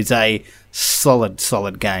it. It is a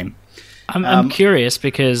solid game. I'm curious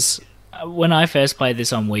because when I first played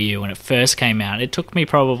this on Wii U when it first came out, it took me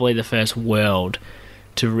probably the first world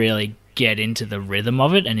to really get into the rhythm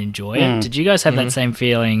of it and enjoy it. Did you guys have that same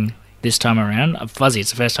feeling this time around? Fuzzy, it's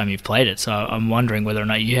the first time you've played it, so I'm wondering whether or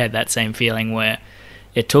not you had that same feeling where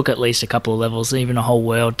it took at least a couple of levels, even a whole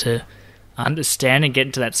world, to understand and get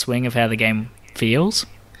into that swing of how the game feels.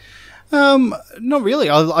 Not really.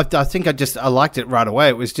 I think I liked it right away.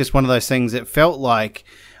 It was just one of those things that felt like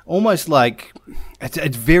almost like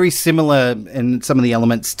it's very similar in some of the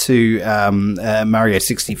elements to Mario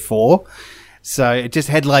 64. So it just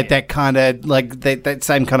had like that kind of like that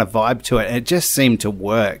same kind of vibe to it. And it just seemed to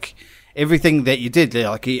work. Everything that you did,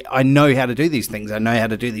 like, I know how to do these things. I know how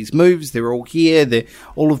to do these moves. They're all here.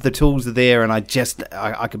 All of the tools are there, and I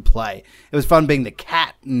could play. It was fun being the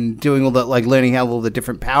cat and doing all that, like learning how all the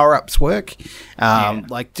different power-ups work.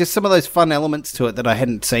 Like just some of those fun elements to it that I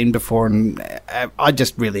hadn't seen before, and I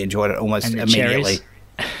just really enjoyed it almost immediately.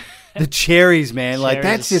 The cherries, man, like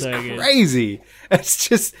that's just so crazy. Good. It's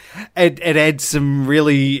just it adds some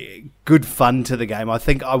really good fun to the game. I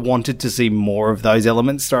think I wanted to see more of those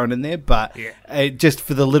elements thrown in there, but just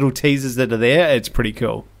for the little teasers that are there, it's pretty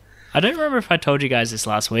cool. I don't remember if I told you guys this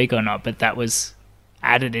last week or not, but that was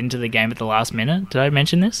added into the game at the last minute. Did I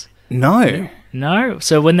mention this? No.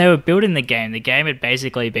 So when they were building the game had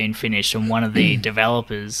basically been finished, and one of the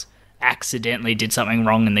developers accidentally did something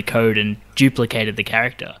wrong in the code and duplicated the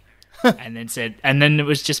character. and then it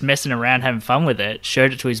was just messing around, having fun with it.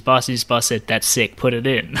 Showed it to his boss. His boss said, "That's sick. Put it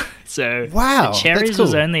in." So wow, the cherries that's cool.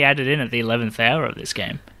 was only added in at the 11th hour of this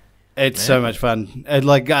game. It's so much fun.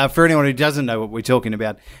 Like for anyone who doesn't know what we're talking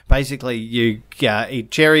about, basically you eat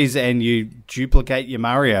cherries and you duplicate your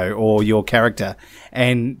Mario or your character,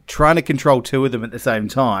 and trying to control 2 of them at the same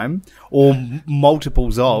time or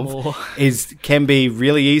multiples of can be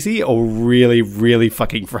really easy or really, really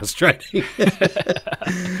fucking frustrating.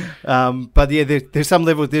 But yeah, there's some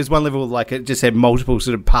level. There's one level like it just had multiple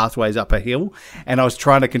sort of pathways up a hill, and I was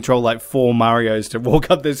trying to control like 4 Marios to walk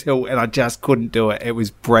up this hill, and I just couldn't do it. It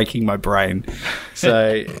was breaking my brain.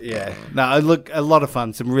 So yeah, no, look, a lot of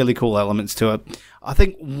fun. Some really cool elements to it. I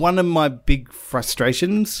think one of my big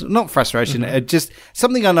frustrations, not frustration, it just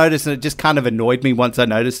something I noticed, and it just kind of annoyed me once I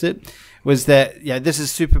noticed it, was that this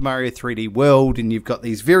is Super Mario 3D World, and you've got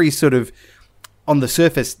these very sort of on the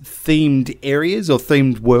surface themed areas or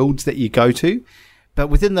themed worlds that you go to, but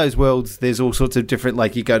within those worlds there's all sorts of different,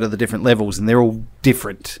 like you go to the different levels and they're all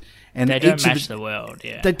different. And they don't match the world,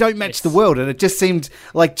 They don't match the world, and it just seemed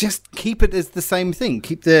like just keep it as the same thing.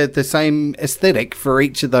 Keep the same aesthetic for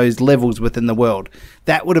each of those levels within the world.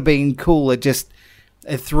 That would have been cool. It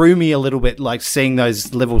threw me a little bit, like seeing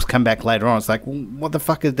those levels come back later on. It's like, well, what the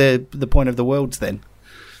fuck is the point of the worlds then?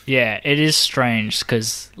 Yeah, it is strange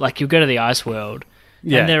because like you go to the ice world,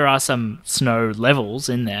 and there are some snow levels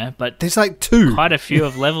in there, but there's like 2. Quite a few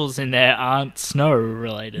of levels in there aren't snow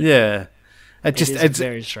related. Yeah. It's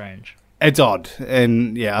very strange. It's odd,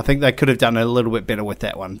 and I think they could have done a little bit better with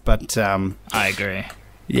that one. But I agree.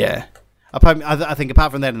 Yeah, I think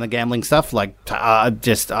apart from that and the gambling stuff, like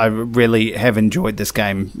I really have enjoyed this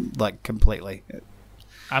game like completely.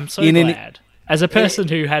 I'm so glad. As a person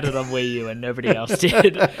who had it on Wii U and nobody else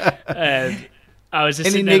did, and I was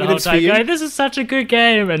just sitting there the whole time going, this is such a good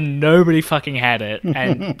game, and nobody fucking had it.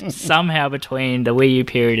 And somehow between the Wii U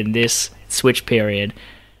period and this Switch period,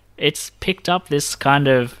 it's picked up this kind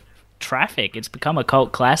of traffic. It's become a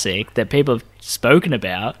cult classic that people have spoken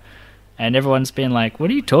about, and everyone's been like, what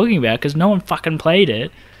are you talking about? Because no one fucking played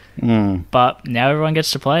it. But now everyone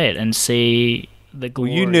gets to play it and see the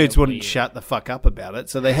glory. Well, you nerds wouldn't shut the fuck up about it,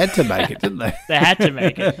 so they had to make it, didn't they? They had to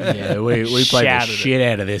make it. Yeah, we played the shit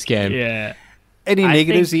out of this game. Yeah. Any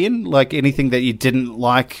negatives, Ian? Like anything that you didn't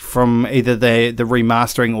like from either the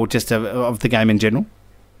remastering or just of the game in general?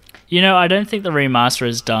 You know, I don't think the remaster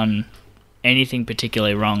has done anything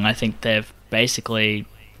particularly wrong. I think they've basically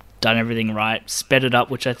done everything right, sped it up,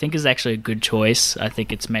 which I think is actually a good choice. I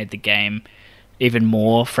think it's made the game even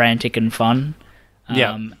more frantic and fun.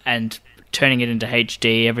 And turning it into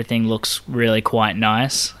HD, everything looks really quite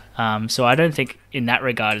nice. So I don't think in that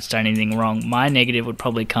regard it's done anything wrong. My negative would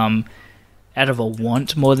probably come out of a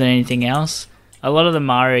want more than anything else. A lot of the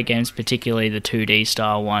Mario games, particularly the 2D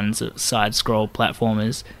style ones, side-scroll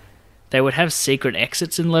platformers, they would have secret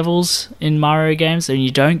exits in levels in Mario games, and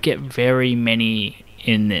you don't get very many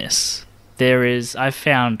in this. I've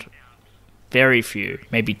found very few,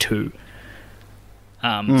 maybe 2.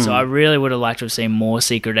 So I really would have liked to have seen more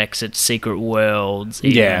secret exits, secret worlds.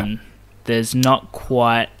 Even. There's not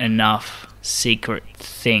quite enough secret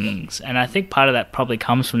things, and I think part of that probably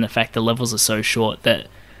comes from the fact the levels are so short that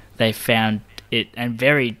they found it, and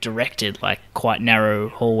very directed, like quite narrow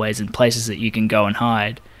hallways and places that you can go and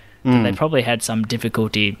hide. They probably had some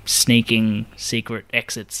difficulty sneaking secret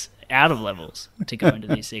exits out of levels to go into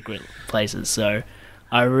these secret places. So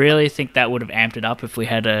I really think that would have amped it up if we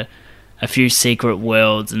had a few secret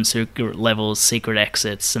worlds and secret levels, secret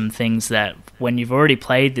exits, some things that when you've already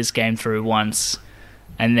played this game through once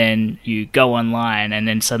and then you go online and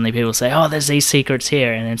then suddenly people say, oh, there's these secrets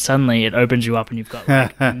here, and then suddenly it opens you up and you've got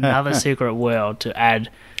like another secret world to add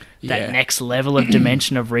that next level of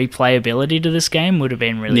dimension of replayability to this game would have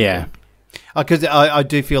been really good. Because I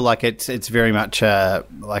do feel like it's very much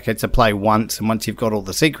like it's a play once, and once you've got all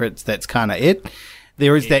the secrets, that's kind of it.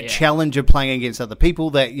 There is that challenge of playing against other people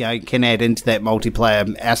that can add into that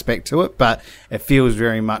multiplayer aspect to it, but it feels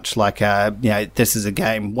very much like this is a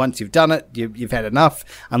game. Once you've done it, you've had enough.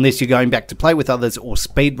 Unless you're going back to play with others or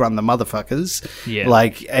speedrun the motherfuckers,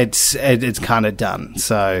 like it's kind of done.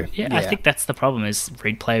 So I think that's the problem, is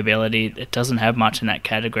replayability. It doesn't have much in that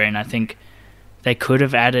category, and I think they could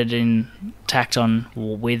have tacked on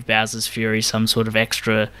with Bowser's Fury some sort of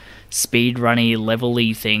extra speedrunny,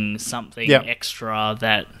 level-y thing, something extra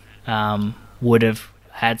that would have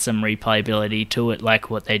had some replayability to it, like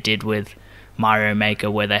what they did with Mario Maker,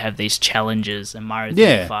 where they have these challenges, and Mario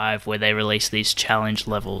 35, where they release these challenge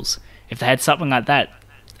levels. If they had something like that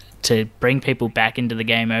to bring people back into the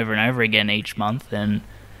game over and over again each month, then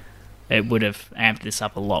it would have amped this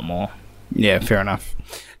up a lot more. Yeah, fair enough.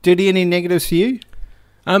 Duty, any negatives for you?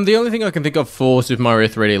 The only thing I can think of for Super Mario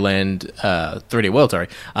 3D Land, 3D World,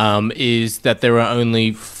 is that there are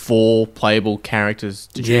only 4 playable characters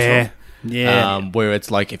to choose from. Yeah. Where it's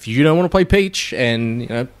like, if you don't want to play Peach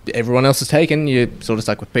and everyone else is taken, you're sort of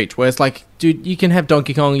stuck with Peach. Where it's like, dude, you can have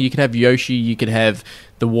Donkey Kong, you can have Yoshi, you could have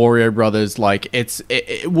the Wario Brothers. Like,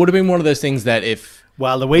 it would have been one of those things that if...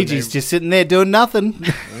 Well, Luigi's just sitting there doing nothing.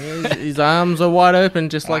 His arms are wide open,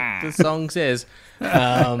 just like the song says.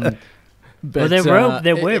 But there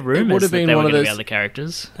were rumours that they were going to be other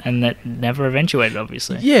characters, and that never eventuated,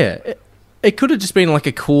 obviously. Yeah, it could have just been like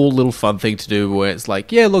a cool little fun thing to do, where it's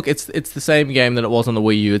like, yeah, look, it's the same game that it was on the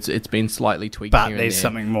Wii U. It's been slightly tweaked, but here there's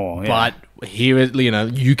and there. something more. Yeah. But here,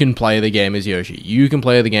 you can play the game as Yoshi, you can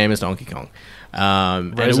play the game as Donkey Kong,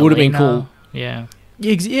 and it would have been cool. Yeah,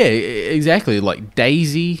 exactly. Like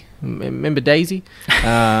Daisy, remember Daisy?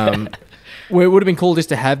 Where it would have been cool just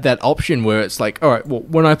to have that option where it's like, all right, well,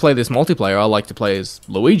 when I play this multiplayer, I like to play as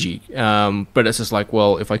Luigi. But it's just like,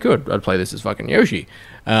 well, if I could, I'd play this as fucking Yoshi.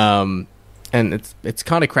 And it's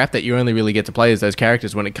kind of crap that you only really get to play as those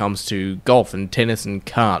characters when it comes to golf and tennis and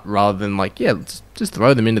kart, rather than like, let's just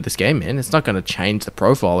throw them into this game, man. It's not going to change the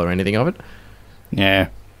profile or anything of it. Yeah.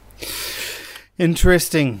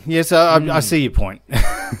 Interesting. Yes, I see your point.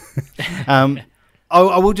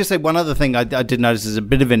 I will just say one other thing I did notice is a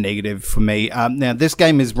bit of a negative for me. Now, this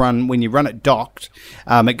game is run, when you run it docked,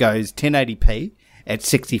 it goes 1080p at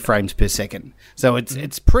 60 frames per second. So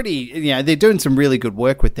it's pretty, they're doing some really good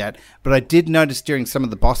work with that. But I did notice during some of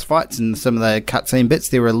the boss fights and some of the cutscene bits,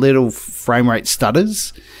 there were little frame rate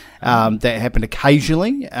stutters. that happened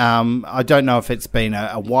occasionally. I don't know if it's been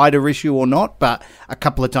a wider issue or not, but a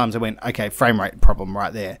couple of times I went, okay, frame rate problem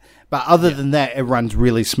right there. But other than that, it runs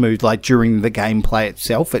really smooth, like during the gameplay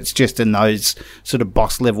itself. It's just in those sort of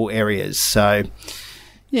boss level areas. So,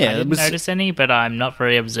 yeah. I didn't notice any, but I'm not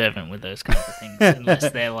very observant with those kinds of things, unless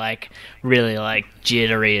they're like really like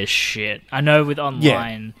jittery as shit. I know with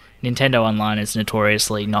online, Nintendo Online is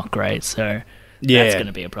notoriously not great, so that's going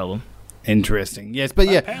to be a problem. Interesting. Yes, but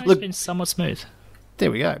apparently look, it's been somewhat smooth. There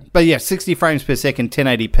we go. But yeah, 60 frames per second,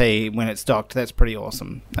 1080p when it's docked. That's pretty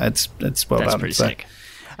awesome. That's well done. That's pretty sick.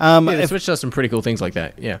 The Switch does some pretty cool things like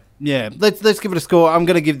that. Yeah. Yeah. Let's give it a score. I'm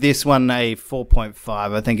going to give this one a 4.5.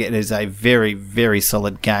 I think it is a very, very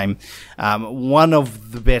solid game. One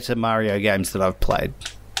of the better Mario games that I've played.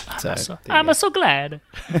 I'm so glad.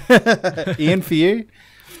 Ian, for you?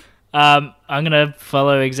 I'm going to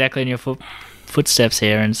follow exactly in your footsteps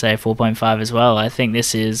here and say 4.5 as well. I think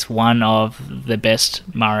this is one of the best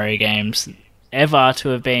Mario games ever to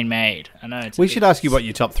have been made. I know we should ask you what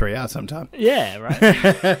your top 3 are sometime. Yeah,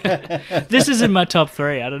 right. This is in my top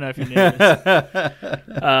 3. I don't know if you knew this.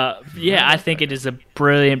 Yeah, I think it is a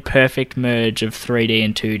brilliant, perfect merge of 3D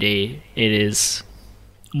and 2D. It is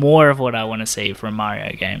more of what I want to see from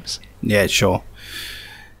Mario games. Yeah, sure.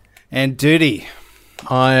 And Duty.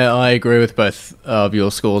 I agree with both of your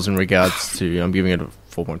scores in regards to I'm giving it a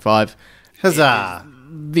 4.5. Huzzah!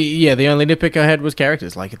 The only nitpick I had was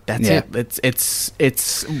characters. Like that's it.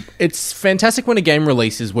 It's fantastic when a game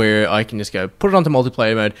releases where I can just go put it onto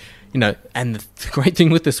multiplayer mode, and the great thing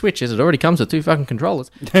with the Switch is it already comes with 2 fucking controllers.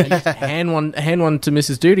 And just hand one to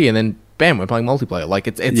Mrs. Duty, and then bam, we're playing multiplayer. Like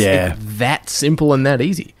it's that simple and that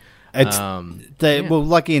easy. It's well,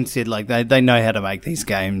 like Ian said, like they know how to make these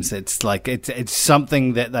games. It's like it's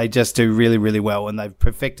something that they just do really, really well, and they've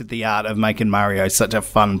perfected the art of making Mario such a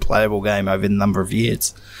fun, playable game over a number of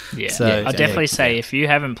years. Yeah, so, I'll definitely say if you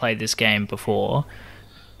haven't played this game before,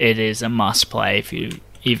 it is a must play if you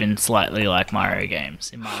even slightly like Mario games.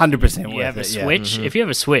 100% worth it. You have a Switch. If you have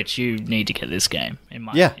a Switch, you need to get this game. In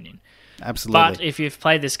my opinion, absolutely. But if you've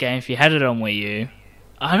played this game, if you had it on Wii U,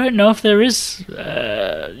 I don't know if there is,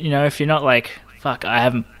 if you're not like, fuck, I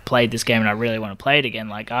haven't played this game and I really want to play it again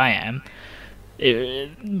like I am,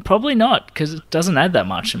 probably not, because it doesn't add that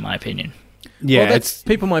much in my opinion. Yeah,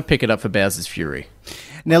 people might pick it up for Bowser's Fury.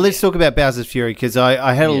 Now let's talk about Bowser's Fury, because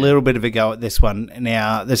I had a little bit of a go at this one.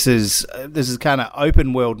 Now this is kind of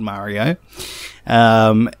open world Mario.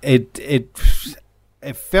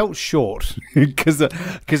 It felt short because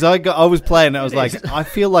I was playing. I was like, I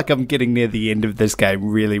feel like I'm getting near the end of this game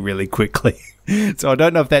really, really quickly. So I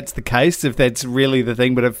don't know if that's the case, if that's really the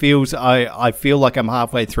thing, but it feels I feel like I'm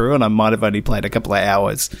halfway through and I might have only played a couple of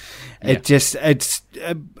hours. Yeah.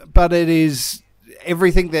 But it is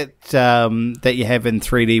everything that you have in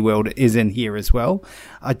 3D World is in here as well.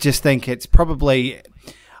 I just think it's probably.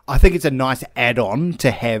 I think it's a nice add-on to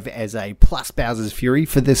have as a plus Bowser's Fury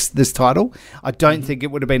for this title. I don't think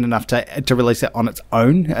it would have been enough to release it on its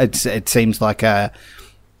own. It seems like a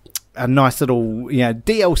nice little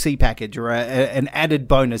DLC package or an added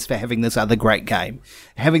bonus for having this other great game.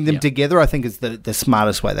 Having them together, I think, is the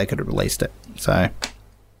smartest way they could have released it. So,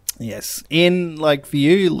 yes. Ian, like for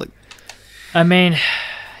you... I mean,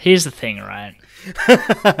 here's the thing, right?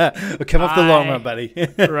 Come off the long one, buddy.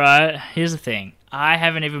 Right, here's the thing. I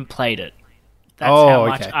haven't even played it. That's how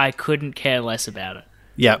much I couldn't care less about it.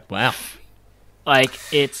 Yep. Wow. Like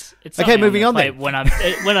it's okay. Moving on then. When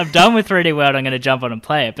I'm done with 3D World, I'm going to jump on and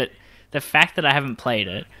play it. But the fact that I haven't played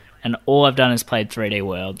it and all I've done is played 3D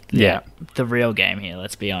World, the real game here.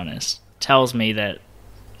 Let's be honest, tells me that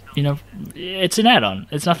it's an add-on.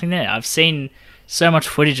 It's nothing there. I've seen so much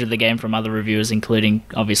footage of the game from other reviewers, including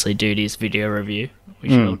obviously Duty's video review. We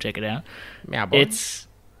should all check it out. Yeah, boy.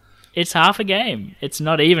 It's half a game. It's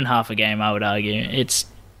not even half a game, I would argue. It's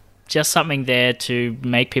just something there to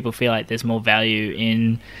make people feel like there's more value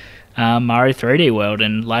in Mario 3D World.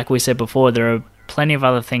 And like we said before, there are plenty of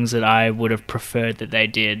other things that I would have preferred that they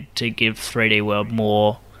did to give 3D World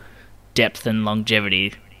more depth and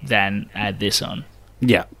longevity than add this on.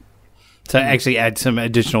 Yeah. So actually add some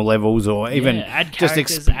additional levels or even add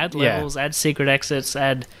characters, add levels, add secret exits,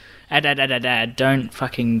 add. Don't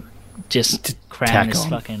fucking just cram this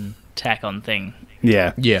fucking tack-on thing.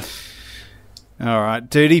 Yeah. Yeah. All right.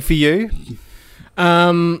 Duty for you?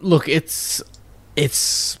 Look, it's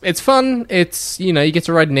fun. It's, you get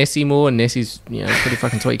to ride Nessie more, and Nessie's, a pretty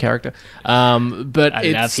fucking sweet character. But I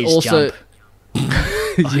it's also... Jump.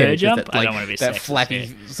 Her jump? That, I don't want to be that sexist flappy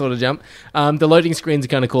here. sort of jump. The loading screens are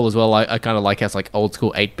kind of cool as well. I kind of like how it's like old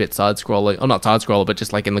school 8-bit side scroller, or not side scroller, but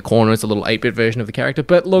just like in the corner, it's a little 8-bit version of the character.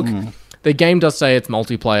 But look, the game does say it's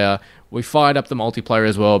multiplayer. We fired up the multiplayer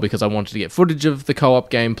as well because I wanted to get footage of the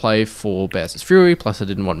co-op gameplay for Bowser's Fury. Plus, I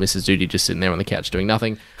didn't want Mrs. Duty just sitting there on the couch doing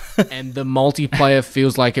nothing. And the multiplayer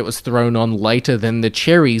feels like it was thrown on later than the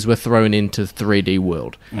cherries were thrown into 3D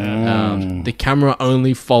World. The camera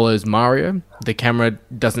only follows Mario. The camera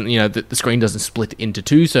doesn't, the screen doesn't split into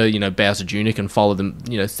two, so, Bowser Jr. can follow them,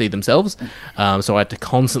 see themselves. So I had to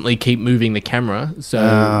constantly keep moving the camera so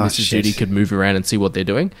Mrs. Duty could move around and see what they're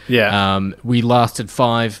doing. Yeah. We lasted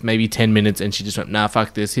 5, maybe 10 minutes, and she just went, nah,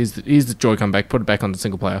 fuck this. Here's the Joy-Con back. Put it back on the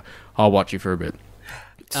single player. I'll watch you for a bit.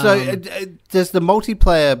 So, does the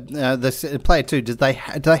multiplayer, the player 2, do they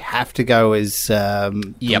have to go as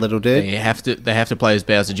the little dude? They have to play as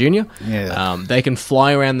Bowser Jr. Yeah. They can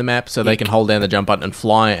fly around the map, so they can hold down the jump button and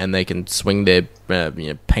fly, and they can swing their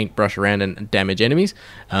paintbrush around and damage enemies.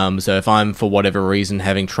 So if I'm, for whatever reason,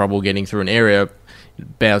 having trouble getting through an area,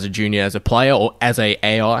 Bowser Jr. as a player or as a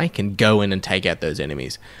AI can go in and take out those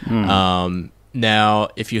enemies. Now,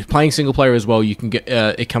 if you're playing single player as well, you can get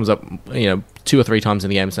it comes up 2 or 3 times in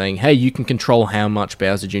the game saying, hey, you can control how much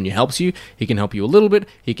Bowser Jr. helps you. He can help you a little bit,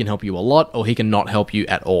 he can help you a lot, or he can not help you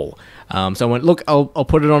at all. So I went, look, I'll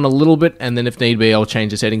put it on a little bit, and then if need be, I'll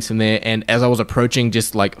change the settings from there. And as I was approaching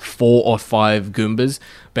just like 4 or 5 Goombas,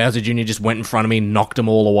 Bowser Jr. just went in front of me, knocked them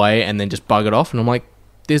all away, and then just buggered off. And I'm like,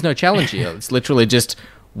 there's no challenge here. It's literally just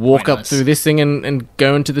walk up through this thing and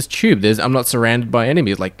go into this tube. I'm not surrounded by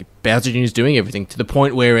enemies. Like, Bowser Jr. is doing everything to the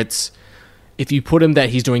point where it's, if you put him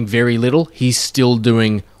that he's doing very little, he's still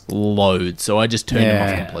doing loads. So I just turned him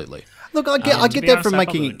off completely. Look, I get that from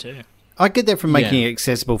making it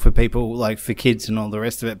accessible for people, like for kids and all the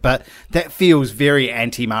rest of it. But that feels very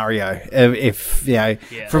anti-Mario.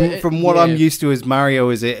 From what I'm used to as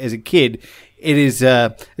Mario as a kid. It is.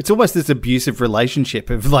 It's almost this abusive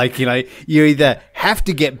relationship of like, you either have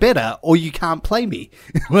to get better or you can't play me.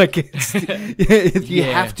 Like you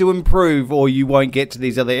have to improve or you won't get to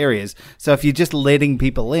these other areas. So if you're just letting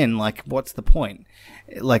people in, like, what's the point?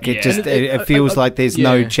 Like it feels like there's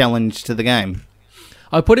no challenge to the game.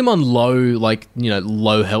 I put him on low,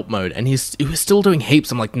 low help mode, and he was still doing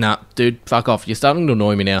heaps. I'm like, nah, dude, fuck off. You're starting to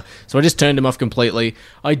annoy me now. So I just turned him off completely.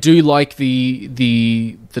 I do like the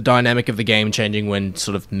dynamic of the game changing when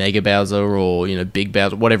sort of Mega Bowser or, Big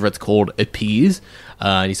Bowser, whatever it's called, appears.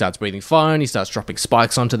 And he starts breathing fire, and he starts dropping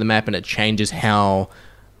spikes onto the map, and it changes how,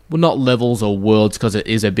 well, not levels or worlds, because it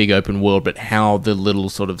is a big open world, but how the little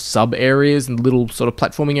sort of sub-areas and little sort of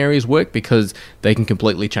platforming areas work, because they can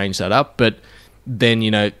completely change that up. But then,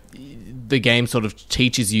 the game sort of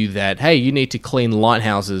teaches you that, hey, you need to clean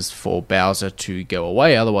lighthouses for Bowser to go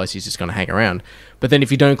away, otherwise he's just going to hang around. But then if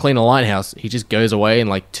you don't clean a lighthouse, he just goes away in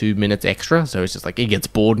like 2 minutes extra, so it's just like he gets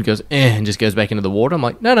bored and goes, and just goes back into the water. I'm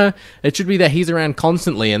like, no, it should be that he's around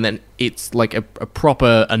constantly, and then it's like a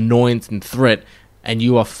proper annoyance and threat, and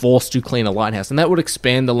you are forced to clean a lighthouse. And that would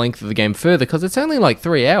expand the length of the game further, because it's only like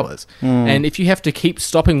 3 hours. And if you have to keep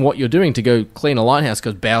stopping what you're doing to go clean a lighthouse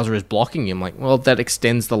because Bowser is blocking you, I'm like, well, that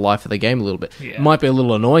extends the life of the game a little bit. Yeah. It might be a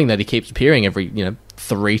little annoying that he keeps appearing every,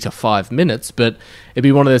 3 to 5 minutes, but it'd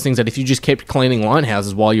be one of those things that if you just kept cleaning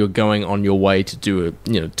lighthouses while you're going on your way to do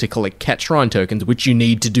to collect cat shrine tokens, which you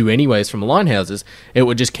need to do anyways from lighthouses, it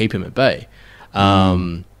would just keep him at bay.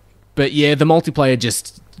 But yeah, the multiplayer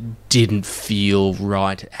just didn't feel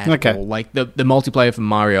right at all. Like the multiplayer for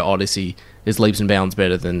Mario Odyssey is leaps and bounds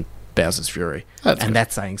better than Bowser's Fury,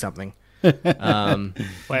 that's saying something.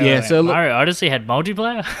 Wait, so Mario Odyssey had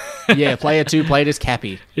multiplayer. Yeah, player 2 played as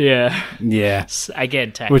Cappy. Yeah.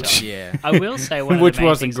 Again, tacked on. I will say one of which the main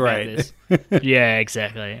wasn't things great. About this. Yeah,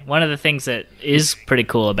 exactly. One of the things that is pretty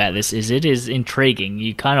cool about this is it is intriguing.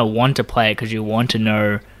 You kind of want to play it because you want to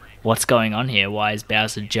know what's going on here. Why is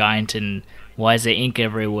Bowser giant and why is there ink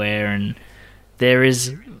everywhere? And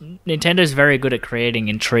Nintendo's very good at creating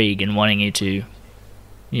intrigue and wanting you to,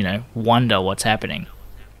 wonder what's happening.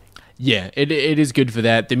 Yeah, it is good for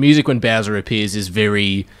that. The music when Bowser appears is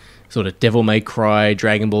very sort of Devil May Cry,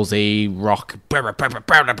 Dragon Ball Z, rock. There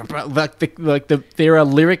are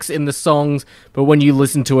lyrics in the songs, but when you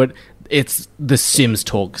listen to it, it's the Sims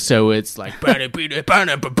talk. So it's like it's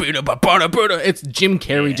Jim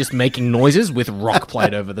Carrey just making noises with rock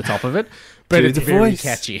played over the top of it. But it's very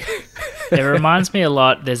catchy. It reminds me a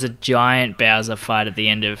lot. There's a giant Bowser fight at the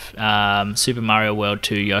end of Super Mario World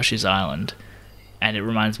 2 Yoshi's Island. And it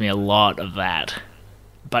reminds me a lot of that.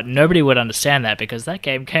 But nobody would understand that because that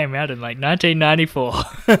game came out in like 1994.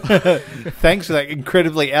 Thanks for that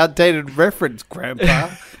incredibly outdated reference, Grandpa.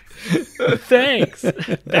 Thanks.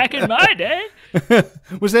 Back in my day.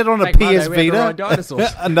 Was that on a Back in my PS day, we had to ride Vita? dinosaurs.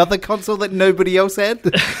 Another console that nobody else had?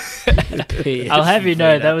 I'll have you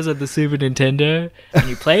know that was on the Super Nintendo, and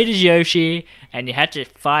you played as Yoshi, and you had to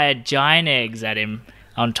fire giant eggs at him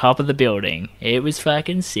on top of the building. It was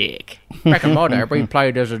fucking sick. Back in my day, we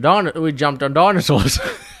played as we jumped on dinosaurs.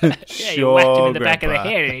 Yeah, you whacked him in the back of the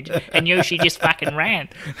head, and Yoshi just fucking ran.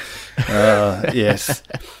 Yes.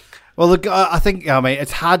 Well, look, I think, I mean,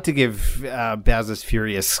 it's hard to give Bowser's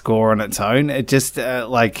Fury a score on its own. It just,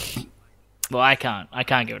 Well, I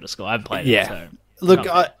can't give it a score. I haven't played it, so... Look,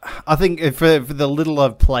 I think for the little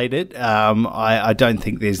I've played it, I don't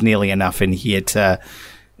think there's nearly enough in here to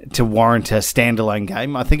warrant a standalone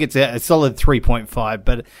game. I think it's a solid 3.5,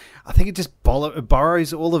 but I think it just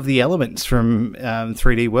borrows all of the elements from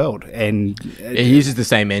 3D World, and It uses the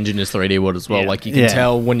same engine as 3D World as well. Yeah. Like you can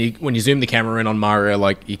tell when you zoom the camera in on Mario,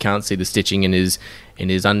 like you can't see the stitching in his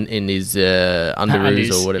underoos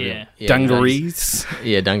or whatever. Yeah. dungarees.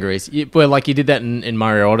 Yeah, dungarees. But like you did that in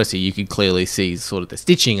Mario Odyssey, you could clearly see sort of the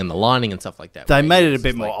stitching and the lining and stuff like that. They made it a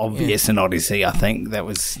bit more obvious in Odyssey, I think. That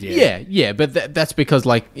was... Yeah, but that's because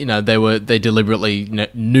like, you know, they deliberately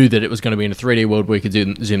knew that it was going to be in a 3D world where you could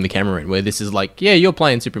zoom the camera in, where this is like, yeah, you're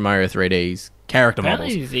playing Super Mario 3D's character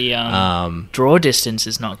models. Apparently the draw distance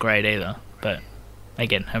is not great either, but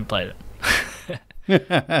again, haven't played it.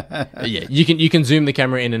 Yeah, you can zoom the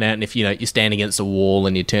camera in and out, and if you're standing against a wall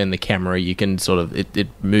and you turn the camera, you can sort of it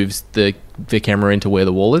moves the camera into where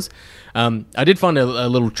the wall is. I did find a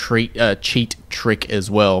little cheat trick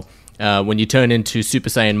as well. When you turn into Super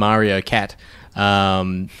Saiyan Mario Cat,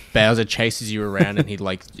 Bowser chases you around and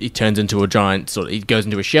he turns into a giant he goes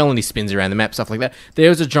into a shell and he spins around the map, stuff like that.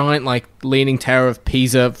 There's a giant like leaning Tower of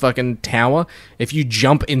Pisa fucking tower. If you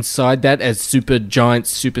jump inside that as Super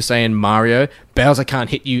Saiyan Mario, Bowser can't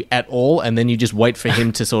hit you at all, and then you just wait for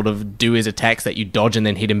him to sort of do his attacks that you dodge and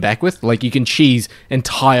then hit him back with. Like you can cheese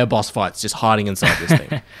entire boss fights just hiding inside this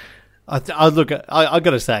thing. I got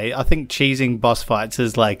to say, I think cheesing boss fights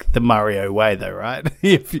is like the Mario way, though, right?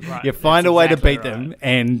 You find a way to beat them,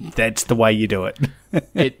 and that's the way you do it.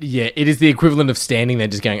 It is the equivalent of standing there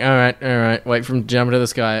just going, all right, wait for him to jump into the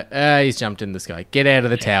sky. He's jumped in the sky. Get out of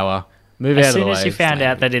the tower. Move out of the way. As soon as you found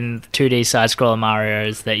out that in 2D side-scroller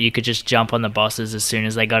Marios that you could just jump on the bosses as soon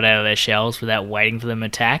as they got out of their shells without waiting for them to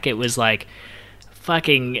attack, it was like...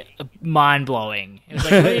 fucking mind-blowing. It was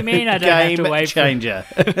like, what do you mean I don't have to wait changer.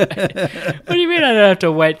 What do you mean I don't have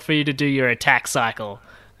to wait for you to do your attack cycle?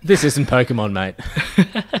 This isn't Pokemon, mate.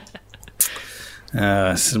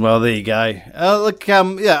 Well, there you go. Look,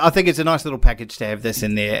 I think it's a nice little package to have this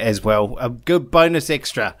in there as well. A good bonus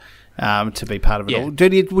extra to be part of it all.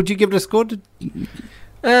 Would you give it a score?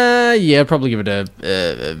 I'd probably give it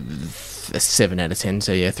a 7 out of 10,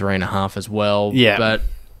 so 3.5 as well. Yeah. But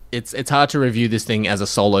it's hard to review this thing as a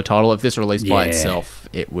solo title. If this released by itself,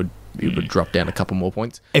 it would drop down a couple more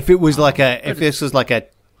points. If it was if this was like a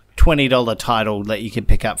 $20 title that you could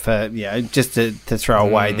pick up for just to throw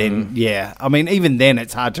away, then I mean even then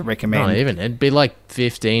it's hard to recommend. No, even it'd be like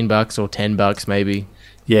 $15 or $10 maybe.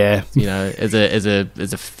 Yeah, as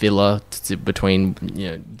a filler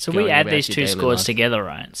between So we add these two scores together,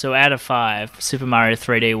 right? So out of 5, Super Mario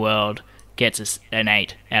 3D World gets us an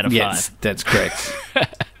 8 out of 5. Yes, that's correct.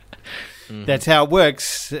 That's how it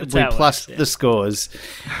works. We plus the scores.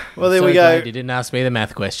 Well, there we go. You didn't ask me the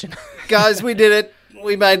math question, guys. We did it.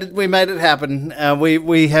 We made it happen.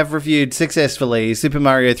 We have reviewed successfully Super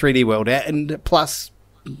Mario 3D World and plus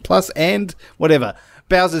and whatever.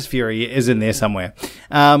 Bowser's Fury is in there somewhere.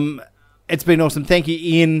 It's been awesome. Thank you,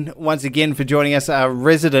 Ian, once again for joining us, our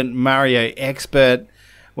resident Mario expert.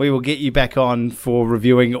 We will get you back on for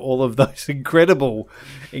reviewing all of those incredible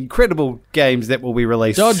games that will be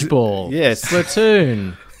released. Dodgeball, yes,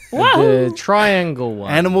 Splatoon, the Triangle one,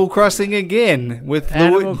 Animal Crossing again with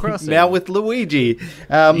now with Luigi.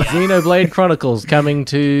 Xenoblade Chronicles coming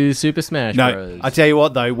to Super Smash Bros. I tell you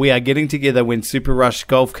what though, we are getting together when Super Rush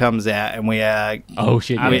Golf comes out, and we are. Oh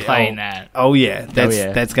shit! I'm playing that. Oh yeah,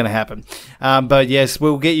 that's going to happen. But yes,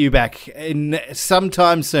 we'll get you back in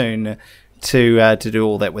sometime soon. To do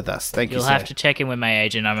all that with us. Thank you, You'll have to check in with my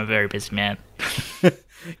agent. I'm a very busy man.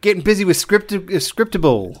 Getting busy with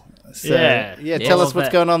Scriptable. So, tell us what's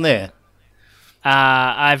going on there.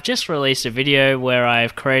 I've just released a video where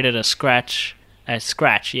I've created a script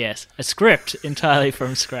entirely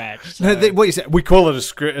from scratch. So. No, what you say? We call it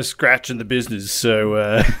a scratch in the business.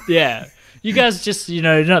 So yeah, you guys just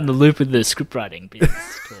not in the loop with the script writing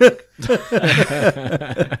business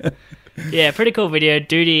talk. Yeah, pretty cool video.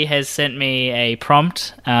 Duty has sent me a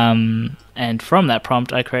prompt, and from that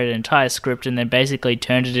prompt, I created an entire script and then basically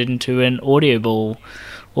turned it into an audible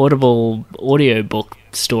audiobook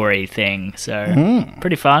story thing. So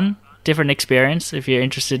pretty fun, different experience. If you're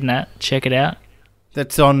interested in that, check it out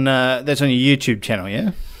That's on your YouTube channel,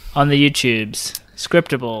 yeah? on the YouTubes.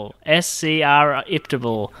 Scriptable,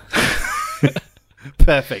 SCR-iptable,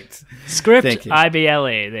 Perfect. script Thank you.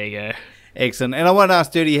 IBLE. There you go. Excellent. And I want to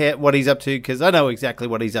ask Dirty what he's up to, because I know exactly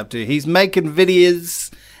what he's up to. He's making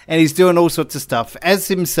videos and he's doing all sorts of stuff as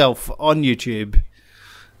himself on YouTube.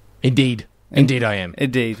 Indeed I am.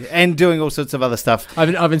 Indeed. And doing all sorts of other stuff.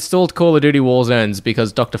 I've installed Call of Duty Warzones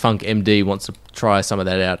because Dr. Funk MD wants to try some of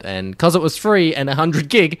that out, and because it was free and 100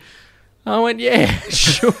 gig, I went, yeah,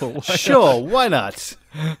 sure. Sure, why not?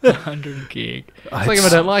 100 gig. It's like if I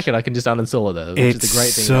don't like it, I can just uninstall it, though, which It's is the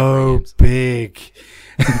great thing so about games. big.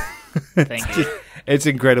 Thank you. It's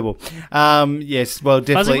incredible. Yes, well,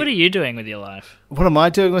 Fuzzy, definitely. what are you doing with your life? What am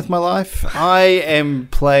I doing with my life? I am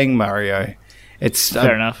playing Mario. It's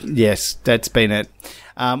Fair enough. Yes, that's been it.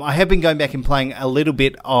 I have been going back and playing a little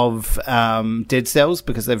bit of Dead Cells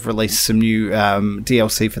because they've released some new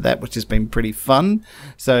DLC for that, which has been pretty fun.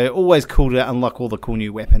 So always cool to unlock all the cool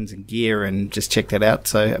new weapons and gear and just check that out.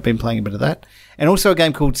 So I've been playing a bit of that. And also a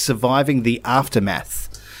game called Surviving the Aftermath.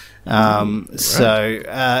 Did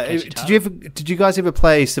you guys ever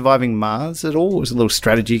play Surviving Mars at all? It was a little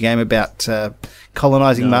strategy game about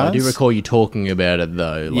colonizing No, Mars. I do recall you talking about it,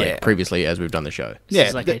 though, Yeah. previously as we've done the show. This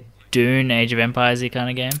is like a Dune, Age of Empires-y kind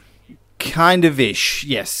of game. Kind of ish,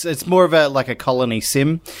 yes. It's more of a colony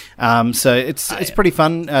sim. So it's pretty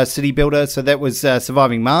fun, city builder. So that was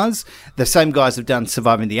Surviving Mars. The same guys have done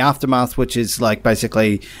Surviving the Aftermath, which is like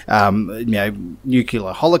basically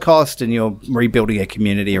nuclear holocaust, and you're rebuilding a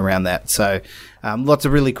community around that. So lots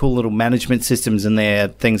of really cool little management systems in there,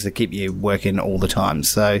 things that keep you working all the time.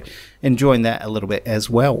 So enjoying that a little bit as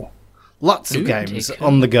well. Lots of games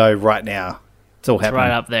on the go right now. It's all happening.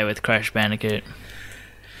 Right up there with Crash Bandicoot.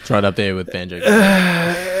 It's right up there with Banjo.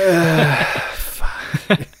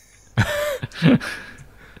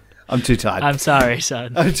 I'm too tired. I'm sorry,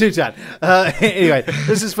 son. I'm too tired. Anyway,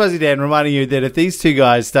 this is Fuzzy Dan reminding you that if these two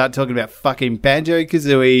guys start talking about fucking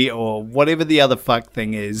Banjo-Kazooie or whatever the other fuck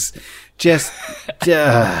thing is, just...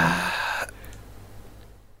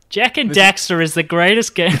 Jak and Daxter is the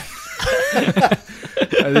greatest game.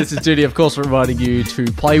 This is Duty, of course, reminding you to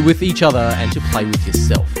play with each other and to play with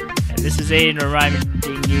yourself. And this is Ian reminding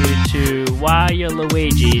you to wah your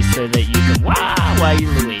Luigi so that you can wah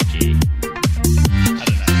your Luigi.